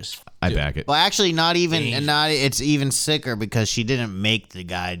 dangerous. I back it. Well, actually, not even. It's even sicker because she didn't make the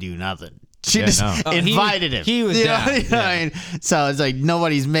guy do nothing. She just invited him. He was down. You know what I mean? So it's like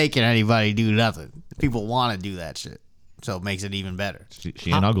nobody's making anybody do nothing. People want to do that shit. So it makes it even better. She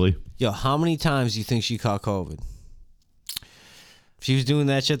ain't ugly. Yo, how many times do you think she caught COVID? She was doing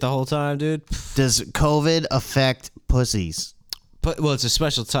that shit the whole time, dude. Does COVID affect pussies? But well, it's a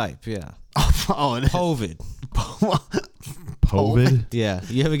special type, yeah. Oh, it is. COVID. COVID? Yeah.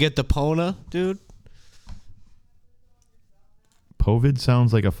 You ever get the Pona, dude? COVID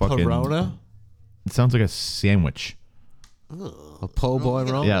sounds like a fucking... Corona? It sounds like a sandwich. A po' boy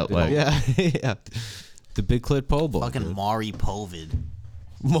Rona? Yeah, like... Yeah. The Big Klit po' boy. Fucking dude. Maury Povid.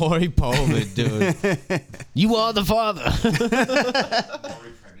 Maury Povid, dude. You are the father.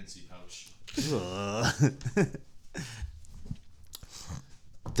 Maury pregnancy pouch.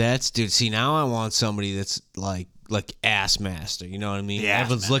 Dude, see, now I want somebody that's like ass master, you know what I mean? Yeah,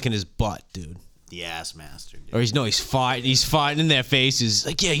 Everyone's licking his butt, dude. The ass master, dude. Or he's fighting in their faces.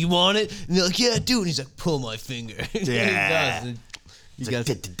 Like, yeah, you want it? And they're like, yeah, dude. And he's like, pull my finger. Yeah. He does.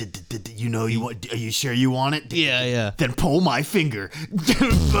 You know you want? Are you sure you want it? Yeah. Then pull my finger.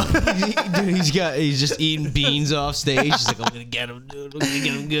 Dude, he's just eating beans off stage. He's like, I'm gonna get him, dude. I'm gonna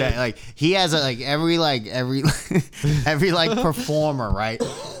get him good. Yeah, like he has every performer, right?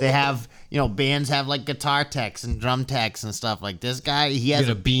 They have, bands have like guitar techs and drum techs and stuff. Like this guy, he has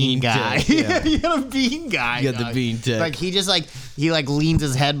Get a bean guy. tech, yeah. He got a bean guy. You got the bean tech. Like he just he leans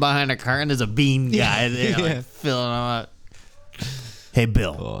his head behind a curtain. There's a bean guy there, like, filling him up. Hey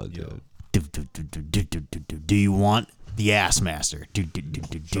Bill. Oh, dude. Do you want the ass master?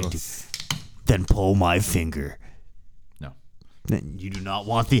 Then pull my finger. No. Then you do not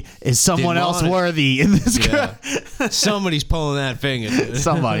want the. Is someone Didn't else want it. worthy in this? Yeah. Somebody's pulling that finger, dude.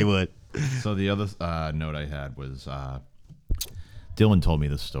 Somebody would. So the other note I had was Dylan told me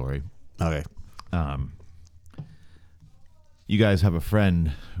this story. Okay. You guys have a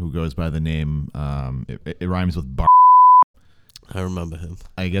friend who goes by the name. It rhymes with Bar. I remember him.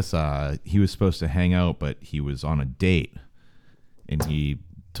 I guess he was supposed to hang out, but he was on a date, and he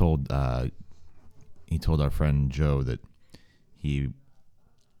told our friend Joe that he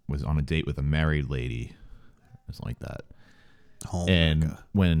was on a date with a married lady, something like that. Oh And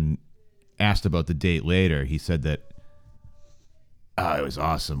when asked about the date later, he said that it was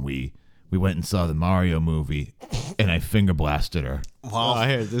awesome. We went and saw the Mario movie, and I finger blasted her Oh, I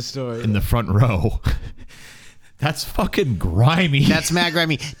heard this story. in the front row. That's fucking grimy. That's mad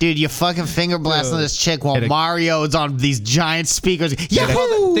grimy. Dude, you fucking finger blasting this chick while Mario is on these giant speakers.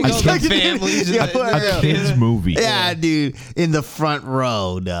 Yahoo! They call them families in a kid's movie. Yeah, dude. In the front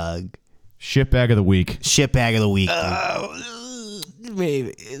row, Doug. Shitbag of the week. Shitbag of the week.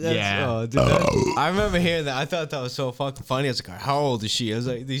 Maybe. Yeah. Oh, dude, I remember hearing that. I thought that was so fucking funny. I was like, how old is she? I was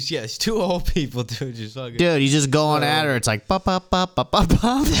like, it's two old people, dude. Just fucking. Dude, you just going at her. It's like, pop, pop, pop, pop, pop,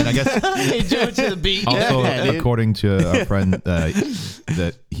 pop. And I guess They do it to the beat. also, Yeah, dude. according to a friend,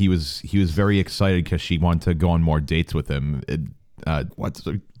 that he was very excited because she wanted to go on more dates with him.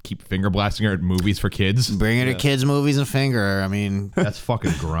 Keep finger blasting her at movies for kids. Bringing her kids' movies and finger her. I mean, That's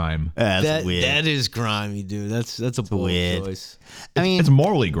fucking grime. that's weird. That is grimy, dude. That's a bold weird. choice. I mean, It's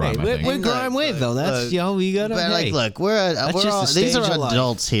morally grime, Hey, I think. we're grime wave though. That's we gotta. but Hey, look, we're just all, the these stage are of life.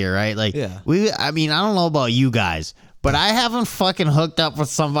 adults here, right? Like, Yeah. I mean, I don't know about you guys, but I haven't fucking hooked up with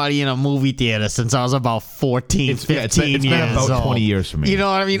somebody in a movie theater since I was about 14, 15 it's been years about old. 20 years for me. You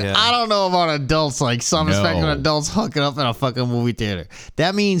know what I mean? Yeah. I don't know about adults, like some No. expecting adults hooking up in a fucking movie theater.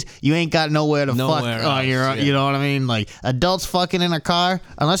 That means you ain't got nowhere to Nowhere fuck on your else, own. You know what I mean? Like adults fucking in a car,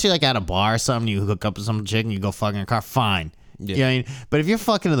 unless you're like at a bar or something, you hook up with some chick and you go fuck in a car, fine. Yeah. You know what I mean? But if you're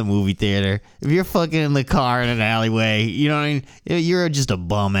fucking in the movie theater, if you're fucking in the car in an alleyway, you know what I mean? You're just a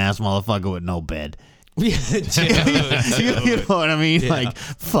bum ass motherfucker with no bed. Yeah, dude. You know what I mean? Yeah. Like,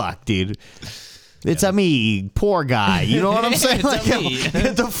 fuck, dude. It's a me, poor guy. You know what I'm saying? It's a Like, yo, me.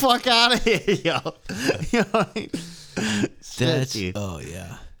 get the fuck out of here, yo. You know what I mean? That's Shit, dude.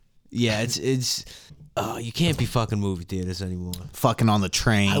 yeah. It's you can't be fucking movie theaters anymore. Fucking on the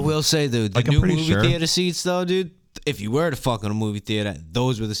train. I will say the Like, I'm new pretty movie sure. theater seats though, dude. if you were to fuck in a movie theater,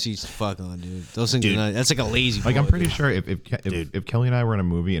 those were the seats to fuck on, dude. Those things, that's like a lazy. Like boy, I'm pretty dude. sure if Kelly and I were in a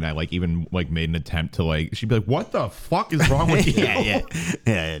movie and I like even like made an attempt to like, she'd be like, "What the fuck is wrong with you?"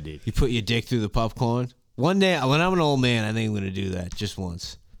 yeah, dude. You put your dick through the popcorn. One day, when I'm an old man, I think I'm gonna do that just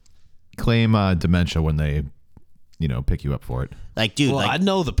once. Claim dementia when they, pick you up for it. Like, dude, Well, I'd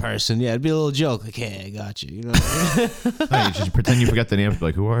know the person. Yeah, it'd be a little joke. Like, hey, I got you. You know what I mean? No, you just pretend you forgot the name.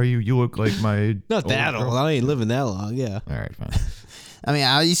 Like, who are you? You look like my. Not that old. I ain't living that long. Yeah. All right, fine. I mean,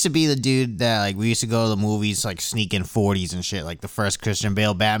 I used to be the dude that, like, we used to go to the movies, like, sneak in 40s and shit. Like, the first Christian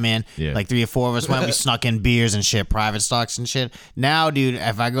Bale Batman. Yeah. Like, 3 or 4 of us went. We snuck in beers and shit, private stocks and shit. Now, dude,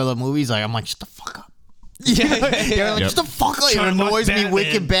 if I go to the movies, like, I'm like, shut the fuck up. Like, shut the fuck up. It annoys me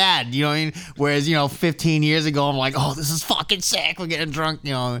wicked bad. You know what I mean? Whereas, 15 years ago, I'm like, oh, this is fucking sick. We're getting drunk,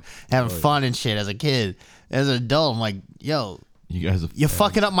 having fun and shit as a kid. As an adult, I'm like, yo. You guys, you're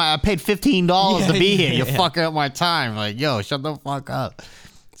fucking up I paid $15 to be here. You're fucking up my time. Like, yo, shut the fuck up.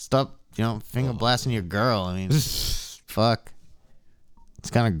 Stop, finger blasting your girl. I mean, fuck.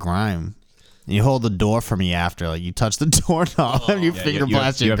 It's kind of grime. And you hold the door for me after. Like, you touch the doorknob and you finger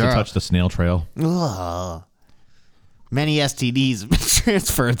blast your girl. You have to touch the snail trail. Ugh. Many STDs have been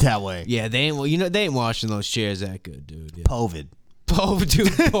transferred that way. Yeah, they ain't washing those chairs that good, dude. Yeah. COVID.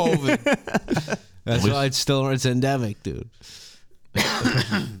 COVID. That's why it's endemic, dude.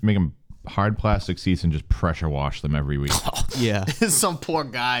 Make them hard plastic seats and just pressure wash them every week. Yeah. Some poor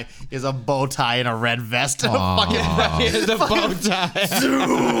guy is a bow tie and a red vest and a fucking the bow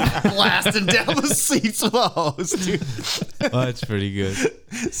tie. blasting down the seats with a hose, dude. Oh, that's pretty good.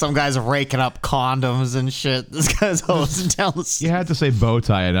 Some guy's raking up condoms and shit. This guy's hosing down the seats. You had to say bow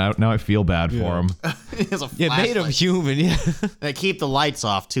tie, and now I feel bad for him. It made him human, yeah. They keep the lights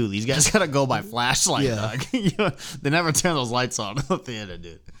off, too. These guys gotta go by flashlight, dog. They never turn those lights on in the theater,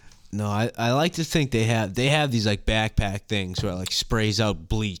 dude. No, I like to think they have these like backpack things where it like sprays out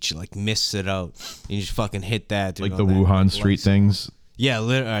bleach, like mists it out. You just fucking hit that. Like the Wuhan street things. Yeah,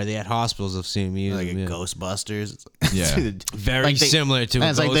 literally, they had hospitals of seeing me. Like a Ghostbusters. Yeah. Very like similar to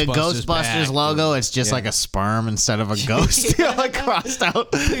it's like the Ghostbusters logo. It's just like a sperm instead of a ghost. Like crossed out.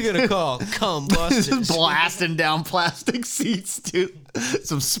 You're gonna call Cumbusters. Blasting down plastic seats, dude.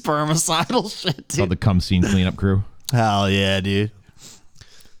 Some spermicidal shit, dude. Called the Cum Scene Cleanup Crew. Hell yeah, dude.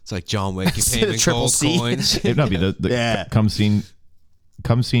 It's like John Wick. You pay him in Triple gold C. coins. It'd not be the Cum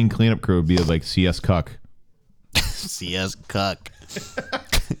Scene Cleanup Crew would be like CSCUC. CSCUC.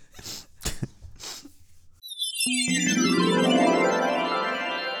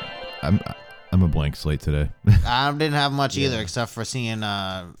 I'm a blank slate today. I didn't have much either, except for seeing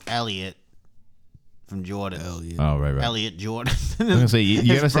Elliot from Jordan. Oh, right. Elliot Jordan. I was gonna say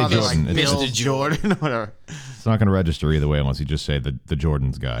you gotta say Jordan. Like Bill Jordan, whatever. It's not gonna register either way unless you just say the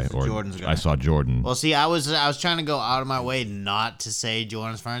Jordan's guy or Jordan's guy. I saw Jordan. Well, see, I was trying to go out of my way not to say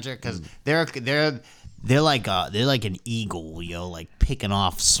Jordan's Furniture because they're like an eagle, like picking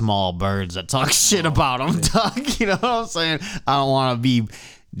off small birds that talk shit about them, dog. You know what I'm saying? I don't want to be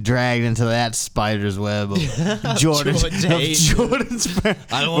dragged into that spider's web of Jordan's I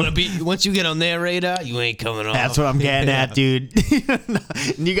don't want to be. Once you get on their radar, you ain't coming off. That's what I'm getting at, dude.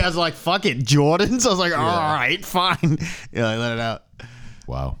 And you guys are like, fuck it, Jordans. I was like, all right, fine. Yeah, like, let it out.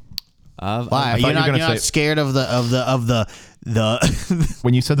 Wow. Why? You're not scared of the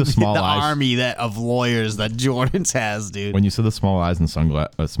when you said the small eyes, army of lawyers that Jordan's has, dude. When you said the small eyes and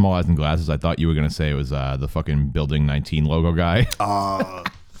glasses, I thought you were gonna say it was the fucking Building 19 logo guy. How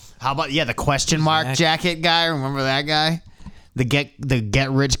about the question mark jacket guy? Remember that guy? The get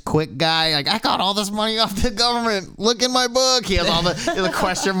rich quick guy. Like, I got all this money off the government. Look in my book. He has all the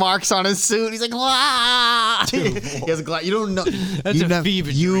question marks on his suit. He's like, wow. He has a glass. You don't know.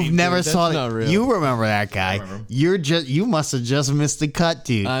 You've never saw it. You remember that guy? You must have just missed the cut,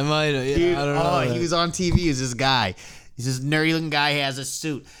 dude. I might have. Yeah, dude, I don't know. He was on TV. He's this guy. He's this nerdy looking guy. He has a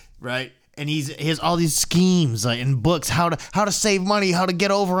suit, right? And he has all these schemes and books, how to save money, how to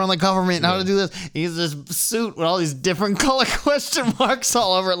get over on the government, how to do this. He has this suit with all these different color question marks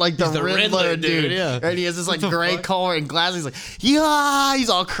all over it, like the Riddler dude. Yeah. And he has this like gray color and glasses. He's like, yeah, he's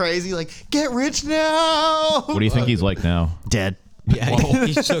all crazy, like, get rich now. What do you think he's like now? Dead. Yeah,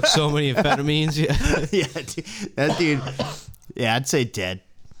 he took so many amphetamines. Yeah, yeah, dude, that dude. Yeah, I'd say dead.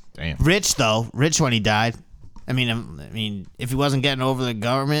 Damn. Rich though, rich when he died. I mean, if he wasn't getting over the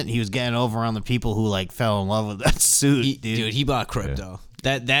government, he was getting over on the people who like fell in love with that suit, dude. He bought crypto.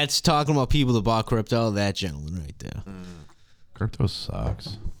 Yeah. That's talking about people that bought crypto. That gentleman right there. Crypto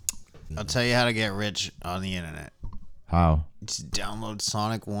sucks. I'll tell you how to get rich on the internet. How? Just download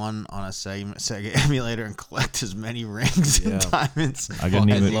Sonic 1 on a Sega emulator and collect as many rings and diamonds I get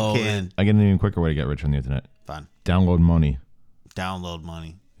an as you can. I get an even quicker way to get rich on the internet. Fun. Download money. Download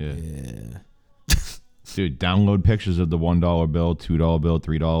money. Yeah. Dude, download pictures of the $1 bill, $2 bill,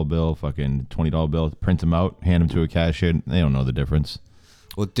 $3 bill, fucking $20 bill. Print them out, hand them to a cashier. They don't know the difference.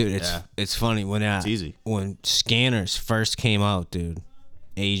 Well, dude, it's funny when it's easy. When scanners first came out, dude.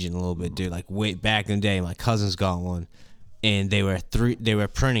 Aging a little bit, dude. Like way back in the day, my cousins got one, and they were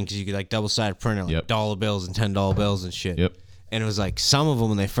printing because you could like double-sided print like dollar bills and $10 bills and shit. Yep. And it was like some of them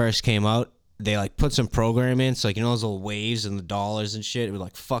when they first came out, they like put some program in, so like you know those little waves and the dollars and shit, it would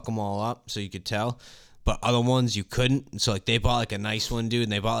like fuck them all up, so you could tell. But other ones you couldn't. So like they bought like a nice one, dude,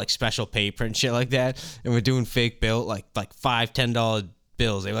 and they bought like special paper and shit like that, and we're doing fake bill like $5-10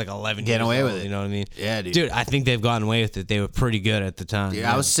 bills. They were like 11 Getting away with it. You know what I mean? Yeah, dude. Dude, I think they've gotten away with it. They were pretty good at the time.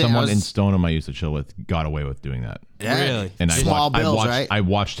 Yeah, Someone in Stoneham I used to chill with got away with doing that. Yeah. Really? And I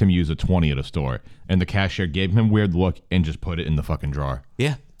watched him use a 20 at a store, and the cashier gave him a weird look and just put it in the fucking drawer.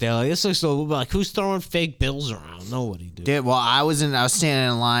 Yeah. They're like, this looks a little bit like, who's throwing fake bills around? Nobody, dude. Dude, well, I was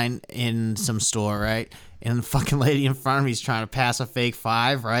standing in line in some store, right? And the fucking lady in front of me is trying to pass a fake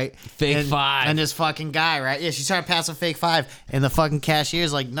 5, right? Five. And this fucking guy, right? Yeah, she's trying to pass a fake 5. And the fucking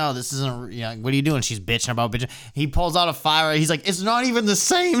cashier's like, no, this isn't, what are you doing? She's bitching. He pulls out a 5, right? He's like, it's not even the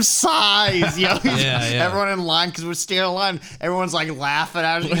same size. Yeah. Everyone in line, because we're standing in line, everyone's like laughing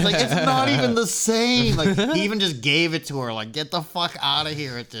at it. He's like, it's not even the same. Like, he even just gave it to her. Like, get the fuck out of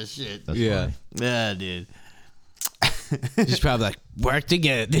here with this shit. That's funny. Yeah, dude. He's probably like, work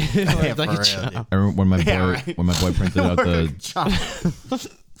together. Yeah, like for real, dude. I remember when my boy right. when my boy printed out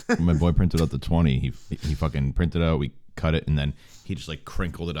when my boy printed out the 20, he fucking printed out, we cut it, and then he just like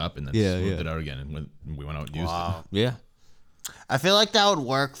crinkled it up and then smoothed it out again, and we went out and used it. Yeah. I feel like that would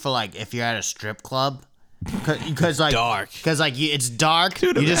work for like if you're at a strip club. Because like dark. Because like it's dark.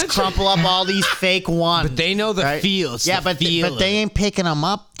 Dude, you just crumple up all these fake ones. But they know the feel. Yeah, but they ain't picking them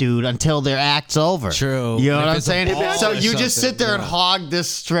up, dude, until their act's over. True. You know what I'm saying? So you just sit there and hog this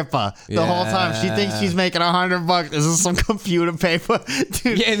stripper the whole time. She thinks she's making $100. This is some computer paper,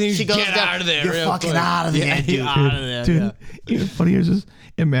 dude. Yeah, and then she goes get out of there. You're fucking out of there, dude. Out of there. Dude, even funnier is just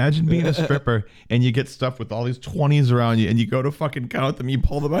imagine being a stripper and you get stuff with all these 20s around you, and you go to fucking count them, you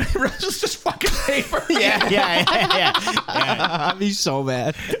pull them out, and it's just fucking paper. Yeah. I'd be so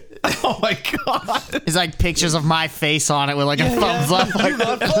mad. Oh my god! It's like pictures of my face on it with like a thumbs up. Like,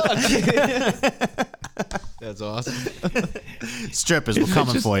 That's awesome. Strippers, we're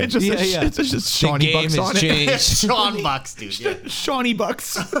coming for you. It's just Shawnee Bucks on it. Sean Bucks, dude. Yeah. Shawnee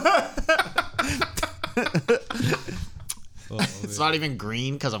Bucks. It's not even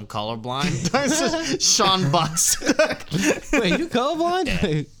green because I'm colorblind. It's just Sean Bucks. Wait, you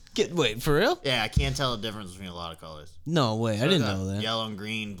colorblind? Wait, for real? Yeah, I can't tell the difference between a lot of colors. No way, I didn't know that. Yellow and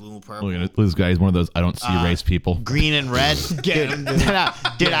green, blue and purple. Look at this guy. He's one of those I don't see race people. Green and red. Dude,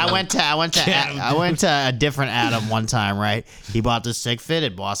 I went to a different Adam one time, right? He bought this sick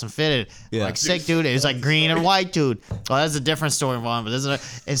fitted, Boston fitted. Yeah. Like sick, dude. It was like green and white, dude. Well, that's a different story, Vaughn. But this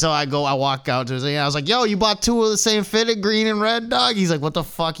is and so I walk out to his, I was like, yo, you bought two of the same fitted, green and red, dog? He's like, what the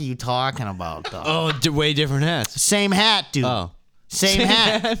fuck are you talking about, dog? Oh, way different hats. Same hat, dude. Oh. Same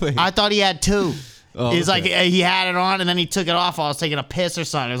hat. I thought he had two. Oh, He's like, he had it on and then he took it off while I was taking a piss or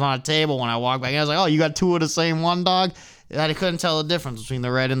something. It was on a table when I walked back. I was like, oh, you got two of the same one, dog? I couldn't tell the difference between the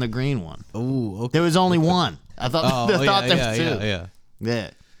red and the green one. Oh, okay. There was only one. I thought there was two. Yeah.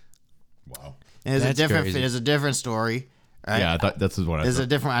 Wow. And That's crazy. There's a different story. Right? Yeah, I thought that's what I There's thought. a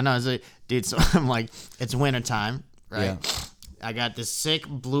different, I know. Dude, so I'm like, it's wintertime, right? Yeah. I got this sick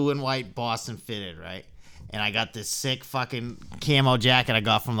blue and white Boston fitted, right? And I got this sick fucking camo jacket I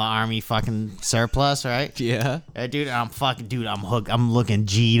got from the Army fucking surplus, right? Yeah. Dude, I'm hooked. I'm looking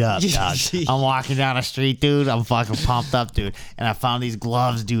G'd up, dog. I'm walking down the street, dude. I'm fucking pumped up, dude. And I found these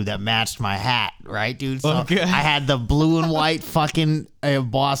gloves, dude, that matched my hat, right, dude? So Okay. I had the blue and white fucking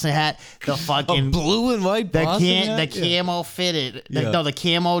Boston hat, the fucking blue and white Boston hat? the camo fitted, Yeah. the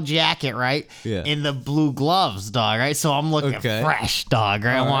camo jacket, right? Yeah. And the blue gloves, dog, right? So I'm looking fresh, dog,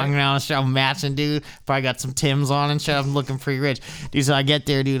 right? I'm walking down the street, I'm matching, dude. Probably got some Timbs on and shit. I'm looking pretty rich, dude. So I get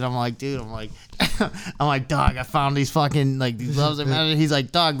there, dude. I'm like, dog, I found these fucking like these gloves. He's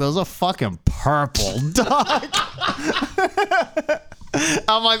like, dog, those are fucking purple, dog.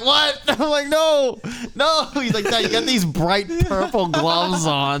 I'm like, what? I'm like, no. He's like, dog, you got these bright purple gloves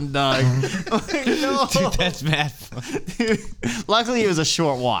on, dog. I'm like, no. Dude, that's mad fun. Dude, luckily, it was a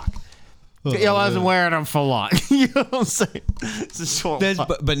short walk. I wasn't wearing them for long. You know what I'm saying? It's a short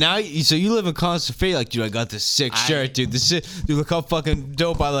walk. But now, so you live in constant fear. Like, dude, I got this sick shirt, dude. Dude, look how fucking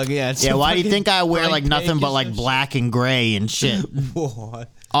dope I look. Yeah. Yeah, why do you think I wear like bright nothing pink but and like some black and gray and shit?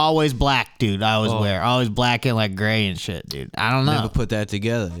 What? Always black, dude. I always wear. Always black and like gray and shit, dude. I don't know. Never put that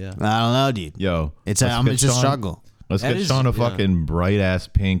together. Yeah. I don't know, dude. Yo, It's a struggle. Let's That get is- Sean a yeah. fucking bright ass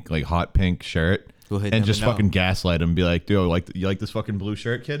pink, like hot pink shirt. Go ahead, and let just me know. fucking gaslight him. Be like, dude, you like this fucking blue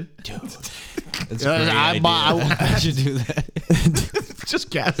shirt, kid? That's a great idea. I should do that. Just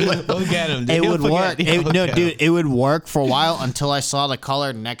gaslight. Look at him. Dude. It He'll would forget. work. He'll look at him. Dude, it would work for a while until I saw the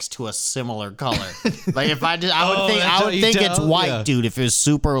color next to a similar color. Like if I just, I would Oh, think, that's I what would you think it's tell? white, Yeah. dude. If it was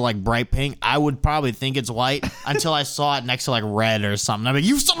super like bright pink, I would probably think it's white until I saw it next to like red or something. I'm like,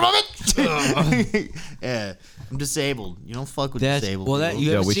 you son of a bitch! Yeah, I'm disabled. You don't fuck with disabled. well, that people.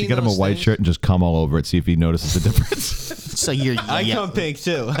 you Yeah, ever we seen should get him a those white things? shirt and just cum all over it. See if he notices the difference. So you're. I yeah. come pink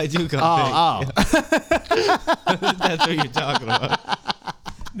too. I do come Oh, pink. That's what you're talking about.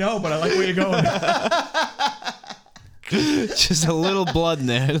 No, but I like where you're going. Just a little blood in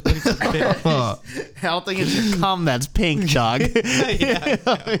there. It looks pink. I don't think it's your cum that's pink, dog. Yeah.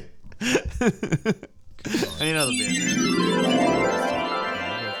 Another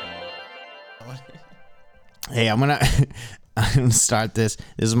Hey, I'm gonna start this.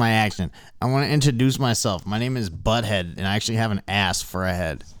 This is my action. I want to introduce myself. My name is Butthead, and I actually have an ass for a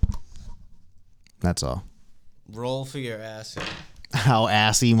head. That's all. Roll for your ass. How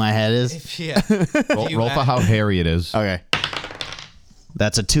assy my head is. Yeah. roll for how hairy it is. Okay.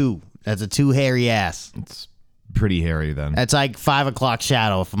 That's a 2. That's a 2 hairy ass. It's pretty hairy then. That's like 5 o'clock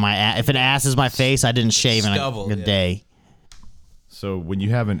shadow. If if an ass is my face, I didn't shave in Stubble, a yeah. day. So when you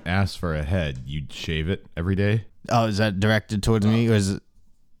have an ass for a head, you shave it every day? Oh, is that directed towards me, or is it?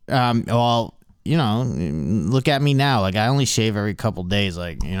 Well, you know, look at me now. Like I only shave every couple days.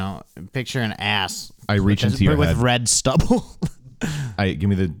 Like picture an ass. I reach into your with head. red stubble. Give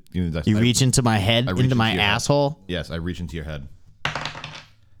me the You reach into my head, I reach into my into your head. asshole. Yes, I reach into your head.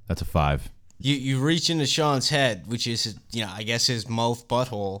 That's a 5. You reach into Sean's head, which is I guess his mouth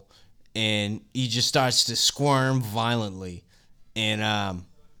butthole, and he just starts to squirm violently, and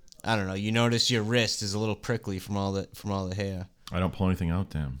I don't know. You notice your wrist is a little prickly from all the hair. I don't pull anything out.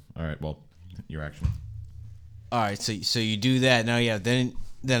 Damn. All right. Well, your action. All right, so you do that now. Yeah, then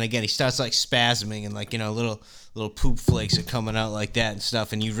again he starts like spasming and like little poop flakes are coming out like that and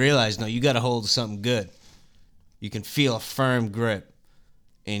stuff, and you realize no, you got a hold of something good. You can feel a firm grip,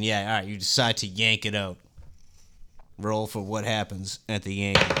 and yeah, all right, you decide to yank it out. Roll for what happens at the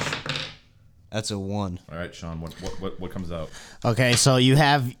yankage. That's a 1. All right, Sean. What comes out? Okay, so you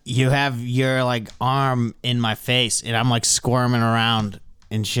have your like arm in my face, and I'm like squirming around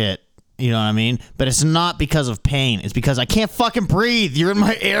and shit. You know what I mean? But it's not because of pain. It's because I can't fucking breathe. You're in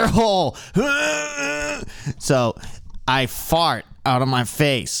my air hole. So I fart out of my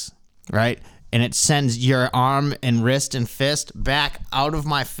face, right? And it sends your arm and wrist and fist back out of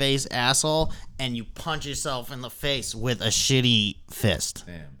my face, asshole, and you punch yourself in the face with a shitty fist.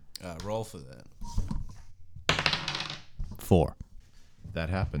 Damn. Roll for that. 4. That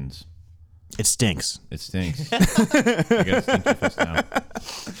happens. It stinks. It stinks. I got a stinky fist now.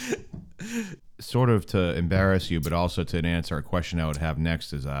 Sort of to embarrass you, but also to answer a question I would have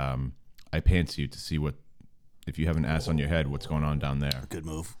next is I pants you to see if you have an ass on your head, what's going on down there. Good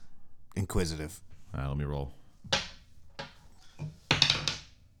move. Inquisitive. Let me roll.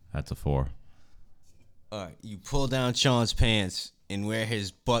 That's a 4. All right, you pull down Sean's pants, and where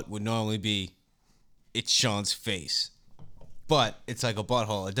his butt would normally be, it's Sean's face. But it's like a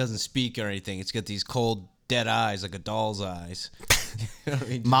butthole. It doesn't speak or anything. It's got these cold, dead eyes, like a doll's eyes. You know what I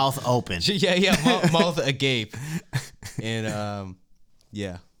mean? Mouth open. Yeah, mouth agape. And,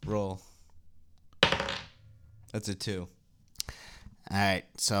 yeah, roll. That's a 2. All right,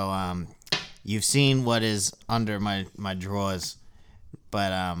 so you've seen what is under my drawers,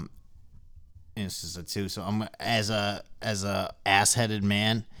 but this is a 2. So I'm as a ass-headed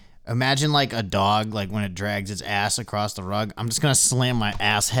man. Imagine like a dog, like when it drags its ass across the rug. I'm just gonna slam my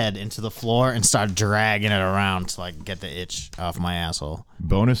ass head into the floor and start dragging it around to like get the itch off my asshole.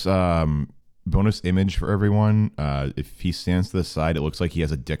 Bonus image for everyone. If he stands to the side, it looks like he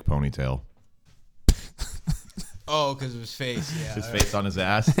has a dick ponytail. Oh, because of his face. Yeah. His face on his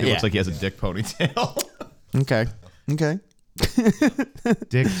ass. It Yeah. looks like he has a dick ponytail. Okay.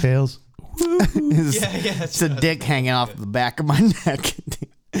 Dick tails. Yeah. It's a dick hanging off the back of my neck.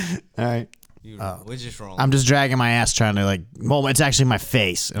 All right. We're just wrong. I'm just dragging my ass trying to like. Well, it's actually my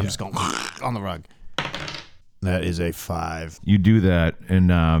face. And I'm just going on the rug. That is a 5. You do that,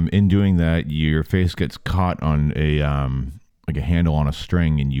 and in doing that, your face gets caught on a like a handle on a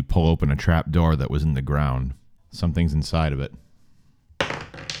string, and you pull open a trap door that was in the ground. Something's inside of it.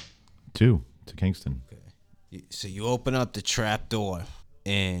 2 to Kingston. So you open up the trap door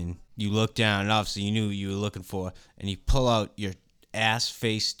and you look down, and obviously you knew what you were looking for, and you pull out your ass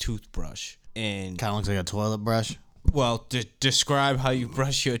face toothbrush. And Kind of looks like a toilet brush. well, describe how you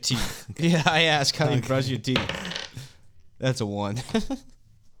brush your teeth. Yeah, I ask how you brush your teeth. That's a 1.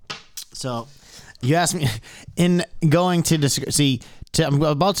 So, you asked me in going to I'm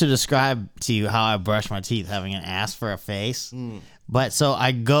about to describe to you how I brush my teeth, having an ass for a face. But so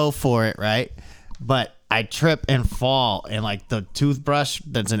I go for it, right? But I trip and fall, and like the toothbrush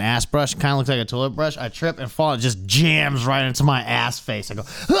that's an ass brush, kind of looks like a toilet brush. I trip and fall, and it just jams right into my ass face. I go,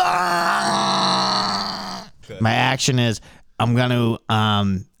 ah! My action is I'm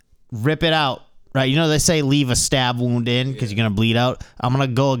gonna rip it out. Right, you know they say leave a stab wound in because you're gonna bleed out. I'm gonna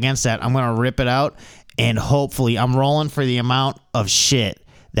go against that. I'm gonna rip it out, and hopefully, I'm rolling for the amount of shit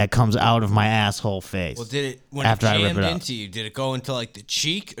that comes out of my asshole face. Well, did it when after it I rip jammed it out. into you? Did it go into like the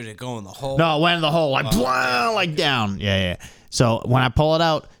cheek, or did it go in the hole? No, it went in the hole, like blah, like down. Yeah. So when I pull it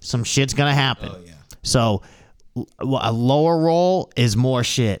out, some shit's gonna happen. Oh yeah. So a lower roll is more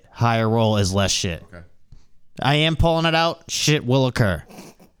shit. Higher roll is less shit. Okay. I am pulling it out. Shit will occur.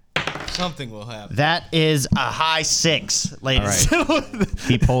 Something will happen. That is a high 6, ladies.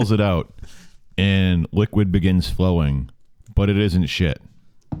 He pulls it out, and liquid begins flowing, but it isn't shit.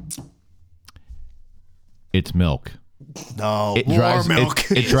 It's milk. No, It drives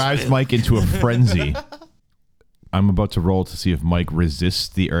it drives Mike into a frenzy. I'm about to roll to see if Mike resists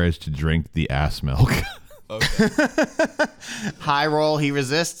the urge to drink the ass milk. Okay. High roll, he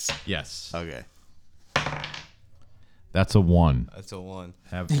resists. Yes. Okay. That's a 1. That's a 1.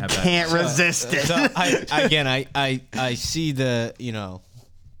 Have that. Can't resist it. So I see the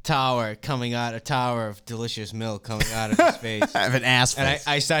tower of delicious milk coming out of his face. I have an ass And face.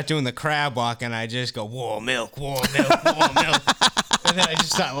 I start doing the crab walk, and I just go, war milk, war milk, war milk. And then I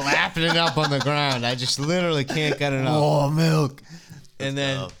just start lapping it up on the ground. I just literally can't get enough. Oh, milk. And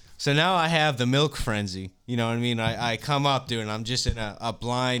then, so now I have the milk frenzy. You know what I mean? I come up, dude, and I'm just in a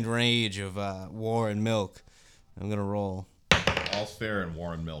blind rage of war and milk. I'm going to roll. All's fair in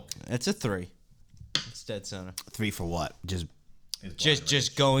war and milk. It's a 3. It's dead center. 3 for what? Just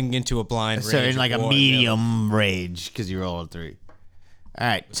going into a blind So rage. in like of a war and milk. medium rage because you rolled a 3. All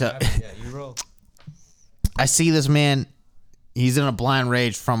right, so Yeah, you roll. I see this man. He's in a blind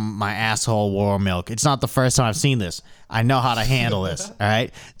rage from my asshole war milk. It's not the first time I've seen this. I know how to handle this. All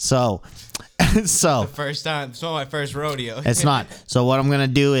right, so First time. It's not my first rodeo. it's not. So what I'm gonna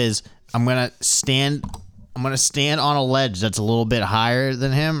do is I'm gonna stand on a ledge that's a little bit higher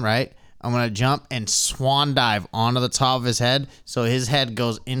than him. Right. I'm going to jump and swan dive onto the top of his head so his head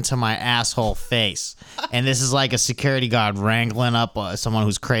goes into my asshole face. And this is like a security guard wrangling up someone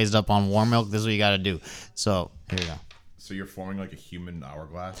who's crazed up on warm milk. This is what you got to do. So, here you go. So you're forming like a human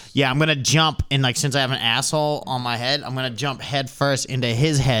hourglass? Yeah, I'm going to jump, and like since I have an asshole on my head, I'm going to jump head first into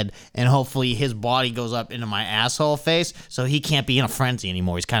his head, and hopefully his body goes up into my asshole face so he can't be in a frenzy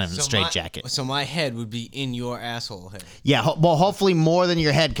anymore. He's kind of in a straitjacket. So my head would be in your asshole head. Yeah, well, hopefully more than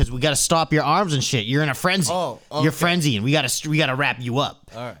your head because we got to stop your arms and shit. You're in a frenzy. Oh, okay. You're frenzying. We got to wrap you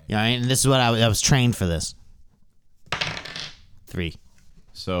up. All right. You know what I mean? And this is what I was trained for this. 3.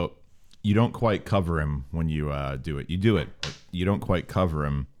 So you don't quite cover him when you do it. You do it, but you don't quite cover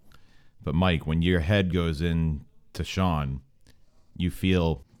him. But Mike, when your head goes in to Sean, you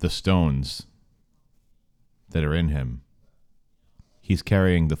feel the stones that are in him. He's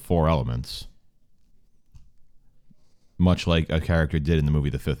carrying the 4 elements, much like a character did in the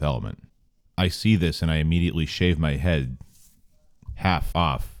movie The Fifth Element. I see this and I immediately shave my head half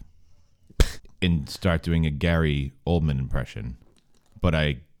off and start doing a Gary Oldman impression. But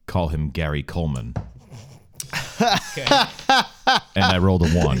I call him Gary Coleman. Okay. And I rolled a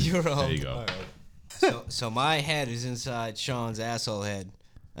 1. You rolled. There you go. All right. So my head is inside Sean's asshole head.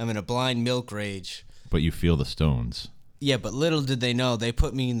 I'm in a blind milk rage. But you feel the stones. Yeah, but little did they know, they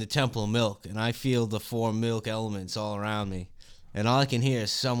put me in the temple of milk, and I feel the 4 milk elements all around me. And all I can hear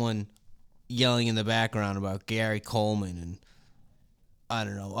is someone yelling in the background about Gary Coleman and, I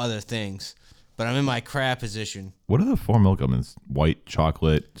don't know, other things. But I'm in my crap position. What are the 4 milk elements? White,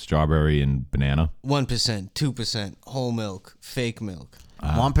 chocolate, strawberry, and banana? 1%, 2%, whole milk, fake milk.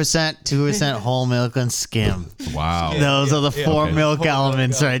 1%, 2% whole milk, and skim. Wow. Those are the 4 okay. milk Whole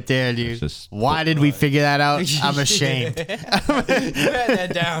elements milk right there, dude. Just- Why did we figure that out? I'm ashamed. You had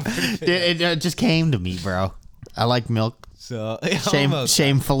that down pretty fast. It just came to me, bro. I like milk. So, whole milk.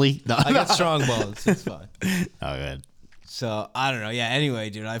 Shamefully. No. I got strong bones. It's fine. Oh, good. So I don't know. Yeah. Anyway,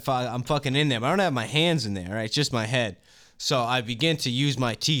 dude, I'm fucking in there. But I don't have my hands in there. Right? It's just my head. So I begin to use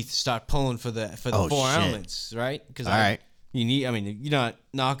my teeth, start pulling for the 4 shit. elements, right? Because All right. you need. I mean, you're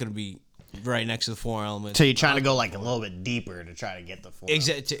not going to be right next to the 4 elements. So you're trying to go like a little bit deeper to try to get the 4. In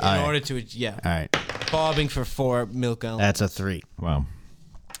All right. order to, yeah. All right. Bobbing for 4 milk elements. That's a 3. Wow.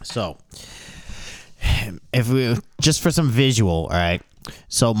 So, if we just for some visual, all right.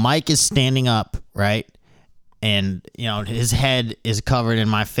 So Mike is standing up, right, and his head is covered in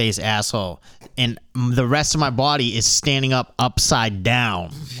my face, asshole, and the rest of my body is standing up upside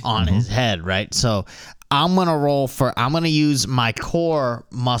down on his head, right. So I'm gonna use my core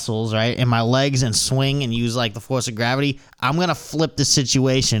muscles, right, and my legs and swing and use like the force of gravity. I'm gonna flip the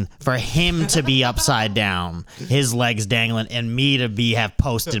situation for him to be upside down, his legs dangling, and me to have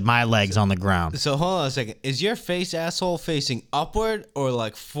posted my legs on the ground. So hold on a second. Is your face asshole facing upward or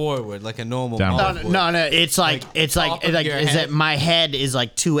like forward, like a normal? Downward. No. It's like is that my head is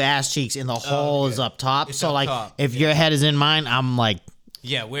like 2 ass cheeks and the hole is up top. It's so up like top. if your head is in mine, I'm like.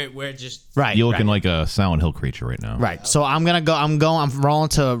 Yeah, we're just Right. You're looking like a Silent Hill creature right now. Right. So I'm rolling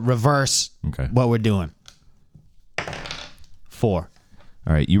to reverse Okay. what we're doing. 4.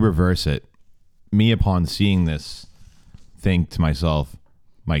 All right, you reverse it. Me, upon seeing this, think to myself,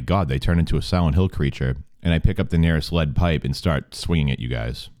 my God, they turn into a Silent Hill creature. And I pick up the nearest lead pipe and start swinging at you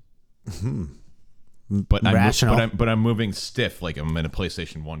guys. But Rational. but I'm moving stiff like I'm in a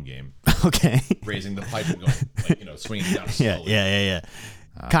PlayStation 1 game. Okay. Raising the pipe and going, swinging down slowly. Yeah.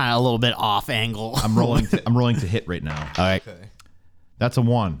 Kind of a little bit off angle. I'm rolling to hit right now. All right. okay. That's a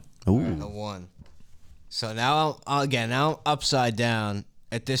 1. Ooh. A 1. So now I'm upside down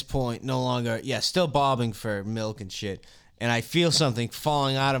at this point, no longer, still bobbing for milk and shit. And I feel something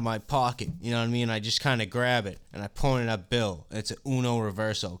falling out of my pocket. You know what I mean? I just kind of grab it and I point it at Bill. It's an Uno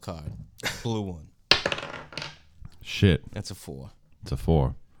Reverso card. Blue one. Shit. That's a 4. It's a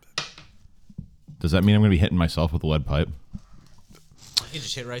 4. Does that mean I'm going to be hitting myself with a lead pipe? You can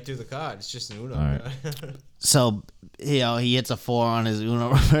just hit right through the card. It's just an Uno right. card. So, he hits a 4 on his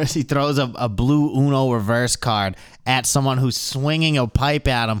Uno reverse. He throws a blue Uno reverse card at someone who's swinging a pipe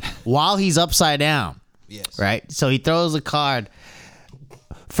at him while he's upside down. Yes. Right? So he throws a card.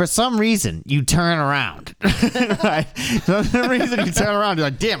 For some reason, you turn around. Right? For some reason, you turn around. You're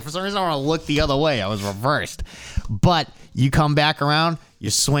like, damn, for some reason, I want to look the other way. I was reversed. But you come back around.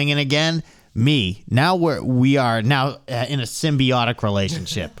 You're swinging again. Now we are now in a symbiotic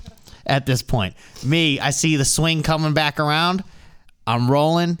relationship at this point. I see the swing coming back around. I'm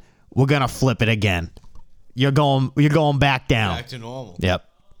rolling. We're going to flip it again. You're going back down. Back to normal. Yep.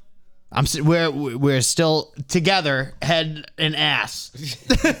 We're still together, head and ass,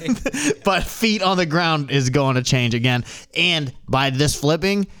 but feet on the ground is going to change again. And by this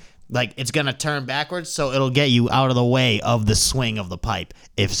flipping, like it's going to turn backwards, so it'll get you out of the way of the swing of the pipe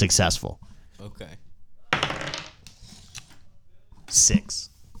if successful. Okay. 6.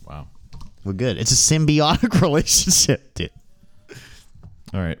 Wow. We're good. It's a symbiotic relationship, dude.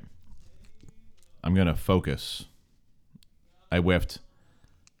 All right. I'm going to focus. I whiffed.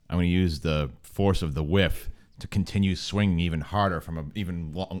 I'm going to use the force of the whiff to continue swinging even harder from an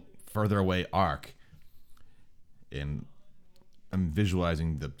even further away arc. And I'm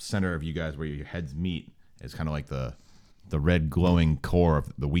visualizing the center of you guys where your heads meet as kind of like the red glowing core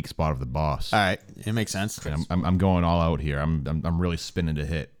of the weak spot of the boss. All right. It makes sense. And I'm going all out here. I'm really spinning to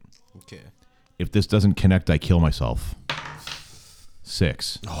hit. Okay. If this doesn't connect, I kill myself.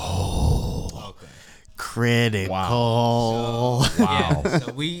 6. Okay. Critical. Wow. Yeah,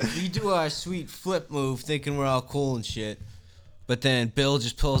 so we do our sweet flip move thinking we're all cool and shit. But then Bill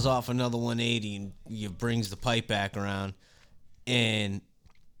just pulls off another 180 and he brings the pipe back around. And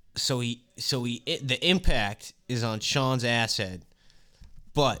so the impact is on Sean's ass head.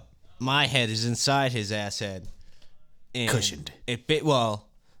 But my head is inside his ass head. And Cushioned.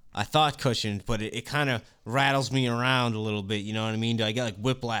 I thought cushioned, but it kind of rattles me around a little bit, you know what I mean? I got like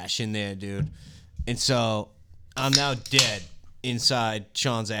whiplash in there, dude. And so I'm now dead inside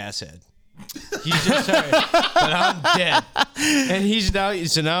Sean's ass head. He just hurt, but I'm dead. And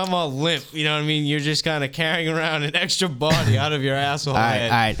so now I'm all limp, you know what I mean? You're just kind of carrying around an extra body out of your asshole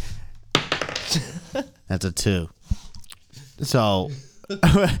head. All right. That's a 2. So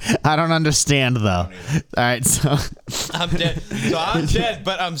I don't understand though. All right, so I'm dead. So I'm dead,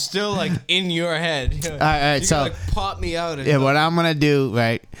 but I'm still like in your head. all right, you so can, like, pop me out. And yeah, what I'm gonna do,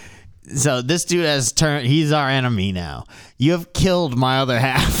 right? So this dude has turned. He's our enemy now. You have killed my other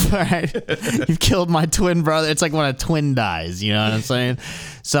half. All right, you've killed my twin brother. It's like when a twin dies. You know what I'm saying?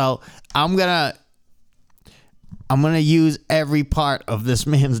 So I'm gonna use every part of this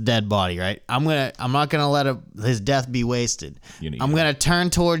man's dead body. Right? I'm not gonna let his death be wasted. I'm gonna turn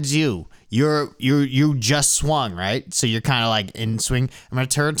towards you. You just swung, right? So you're kind of like in swing. I'm gonna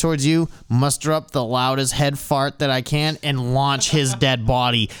turn towards you, muster up the loudest head fart that I can, and launch his dead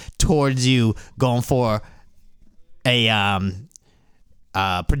body towards you, going for a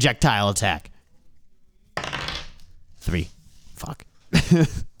projectile attack. 3. Fuck.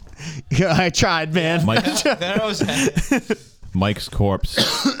 Yeah, I tried, man. Mike's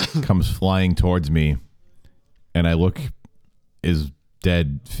corpse comes flying towards me, and I look, his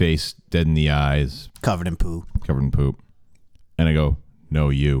dead face, dead in the eyes, Covered in poo. and I go, "No,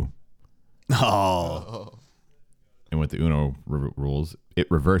 you." Oh. And with the Uno rules, it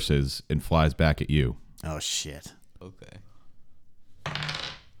reverses and flies back at you. Oh, shit. Okay.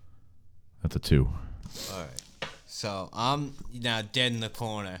 That's a 2. All right. So I'm now dead in the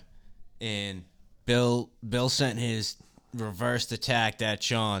corner, and Bill sent his reversed attack at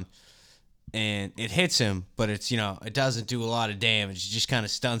Sean, and it hits him, but it's, it doesn't do a lot of damage. It just kind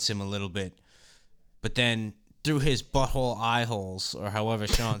of stunts him a little bit. But then through his butthole eye holes, or however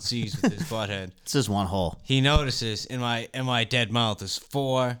Sean sees with his butthead, It's just one hole. he notices in my dead mouth there's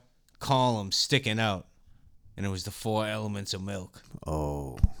 4 columns sticking out, and it was the 4 elements of milk.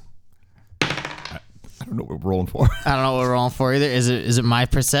 Oh. I don't know what we're rolling for. I don't know what we're rolling for either. Is it my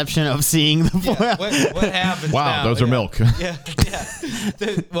perception of seeing the Yeah, what happens Wow, now? those are milk. Yeah.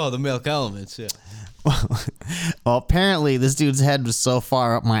 The milk elements, yeah. Well, apparently this dude's head was so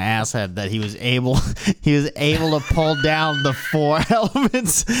far up my ass head that he was able to pull down the 4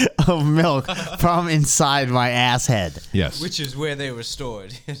 elements of milk from inside my ass head. Yes. Which is where they were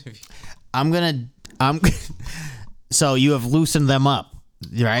stored. So you have loosened them up,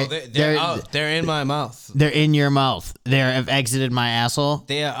 right? Oh, they're out. They're in my mouth. They're in your mouth. They have exited my asshole.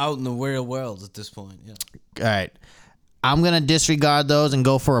 They are out in the real world at this point. Yeah. All right. I'm gonna disregard those and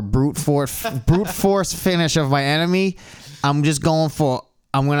go for a brute force finish of my enemy. I'm just going for.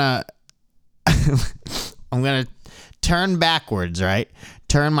 I'm gonna turn backwards, right?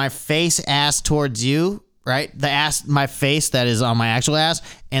 Turn my ass towards you, right? My face that is on my actual ass,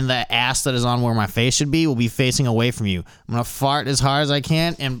 and the ass that is on where my face should be will be facing away from you. I'm gonna fart as hard as I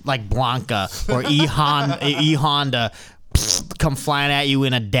can, and like Blanca or E Honda, come flying at you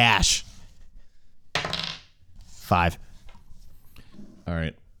in a dash. 5. All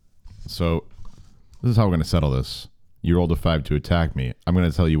right. So this is how we're going to settle this. You rolled a 5 to attack me. I'm going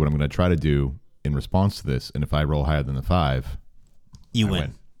to tell you what I'm going to try to do in response to this. And if I roll higher than the 5, you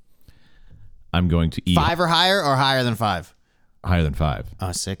win. I'm going to 5 or higher than 5? Higher than 5.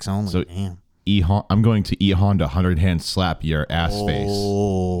 Oh, 6 only. So damn. I'm going to Honda 100 hand slap your ass face.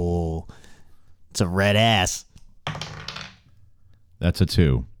 Oh, it's a red ass. That's a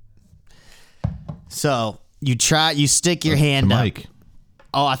 2. So you stick your hand Mike. up.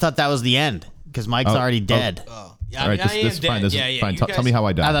 Oh, I thought that was the end because Mike's already dead. Oh, yeah. All right, this is fine. This is fine. Tell me how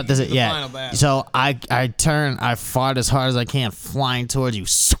I died. I thought this is The final yeah. battle. So I fought as hard as I can, flying towards you.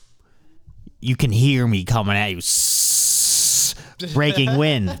 You can hear me coming at you. Breaking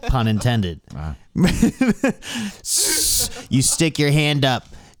wind, pun intended. You stick your hand up.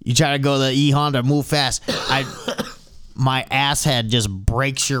 You try to go to the E Honda, move fast. My ass head just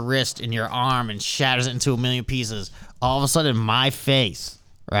breaks your wrist and your arm and shatters it into a million pieces. All of a sudden, my face,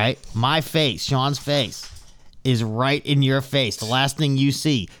 right? My face, Sean's face, is right in your face. The last thing you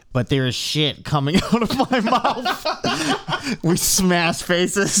see, but there is shit coming out of my mouth. We smash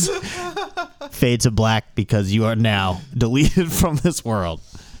faces. Fade to black because you are now deleted from this world.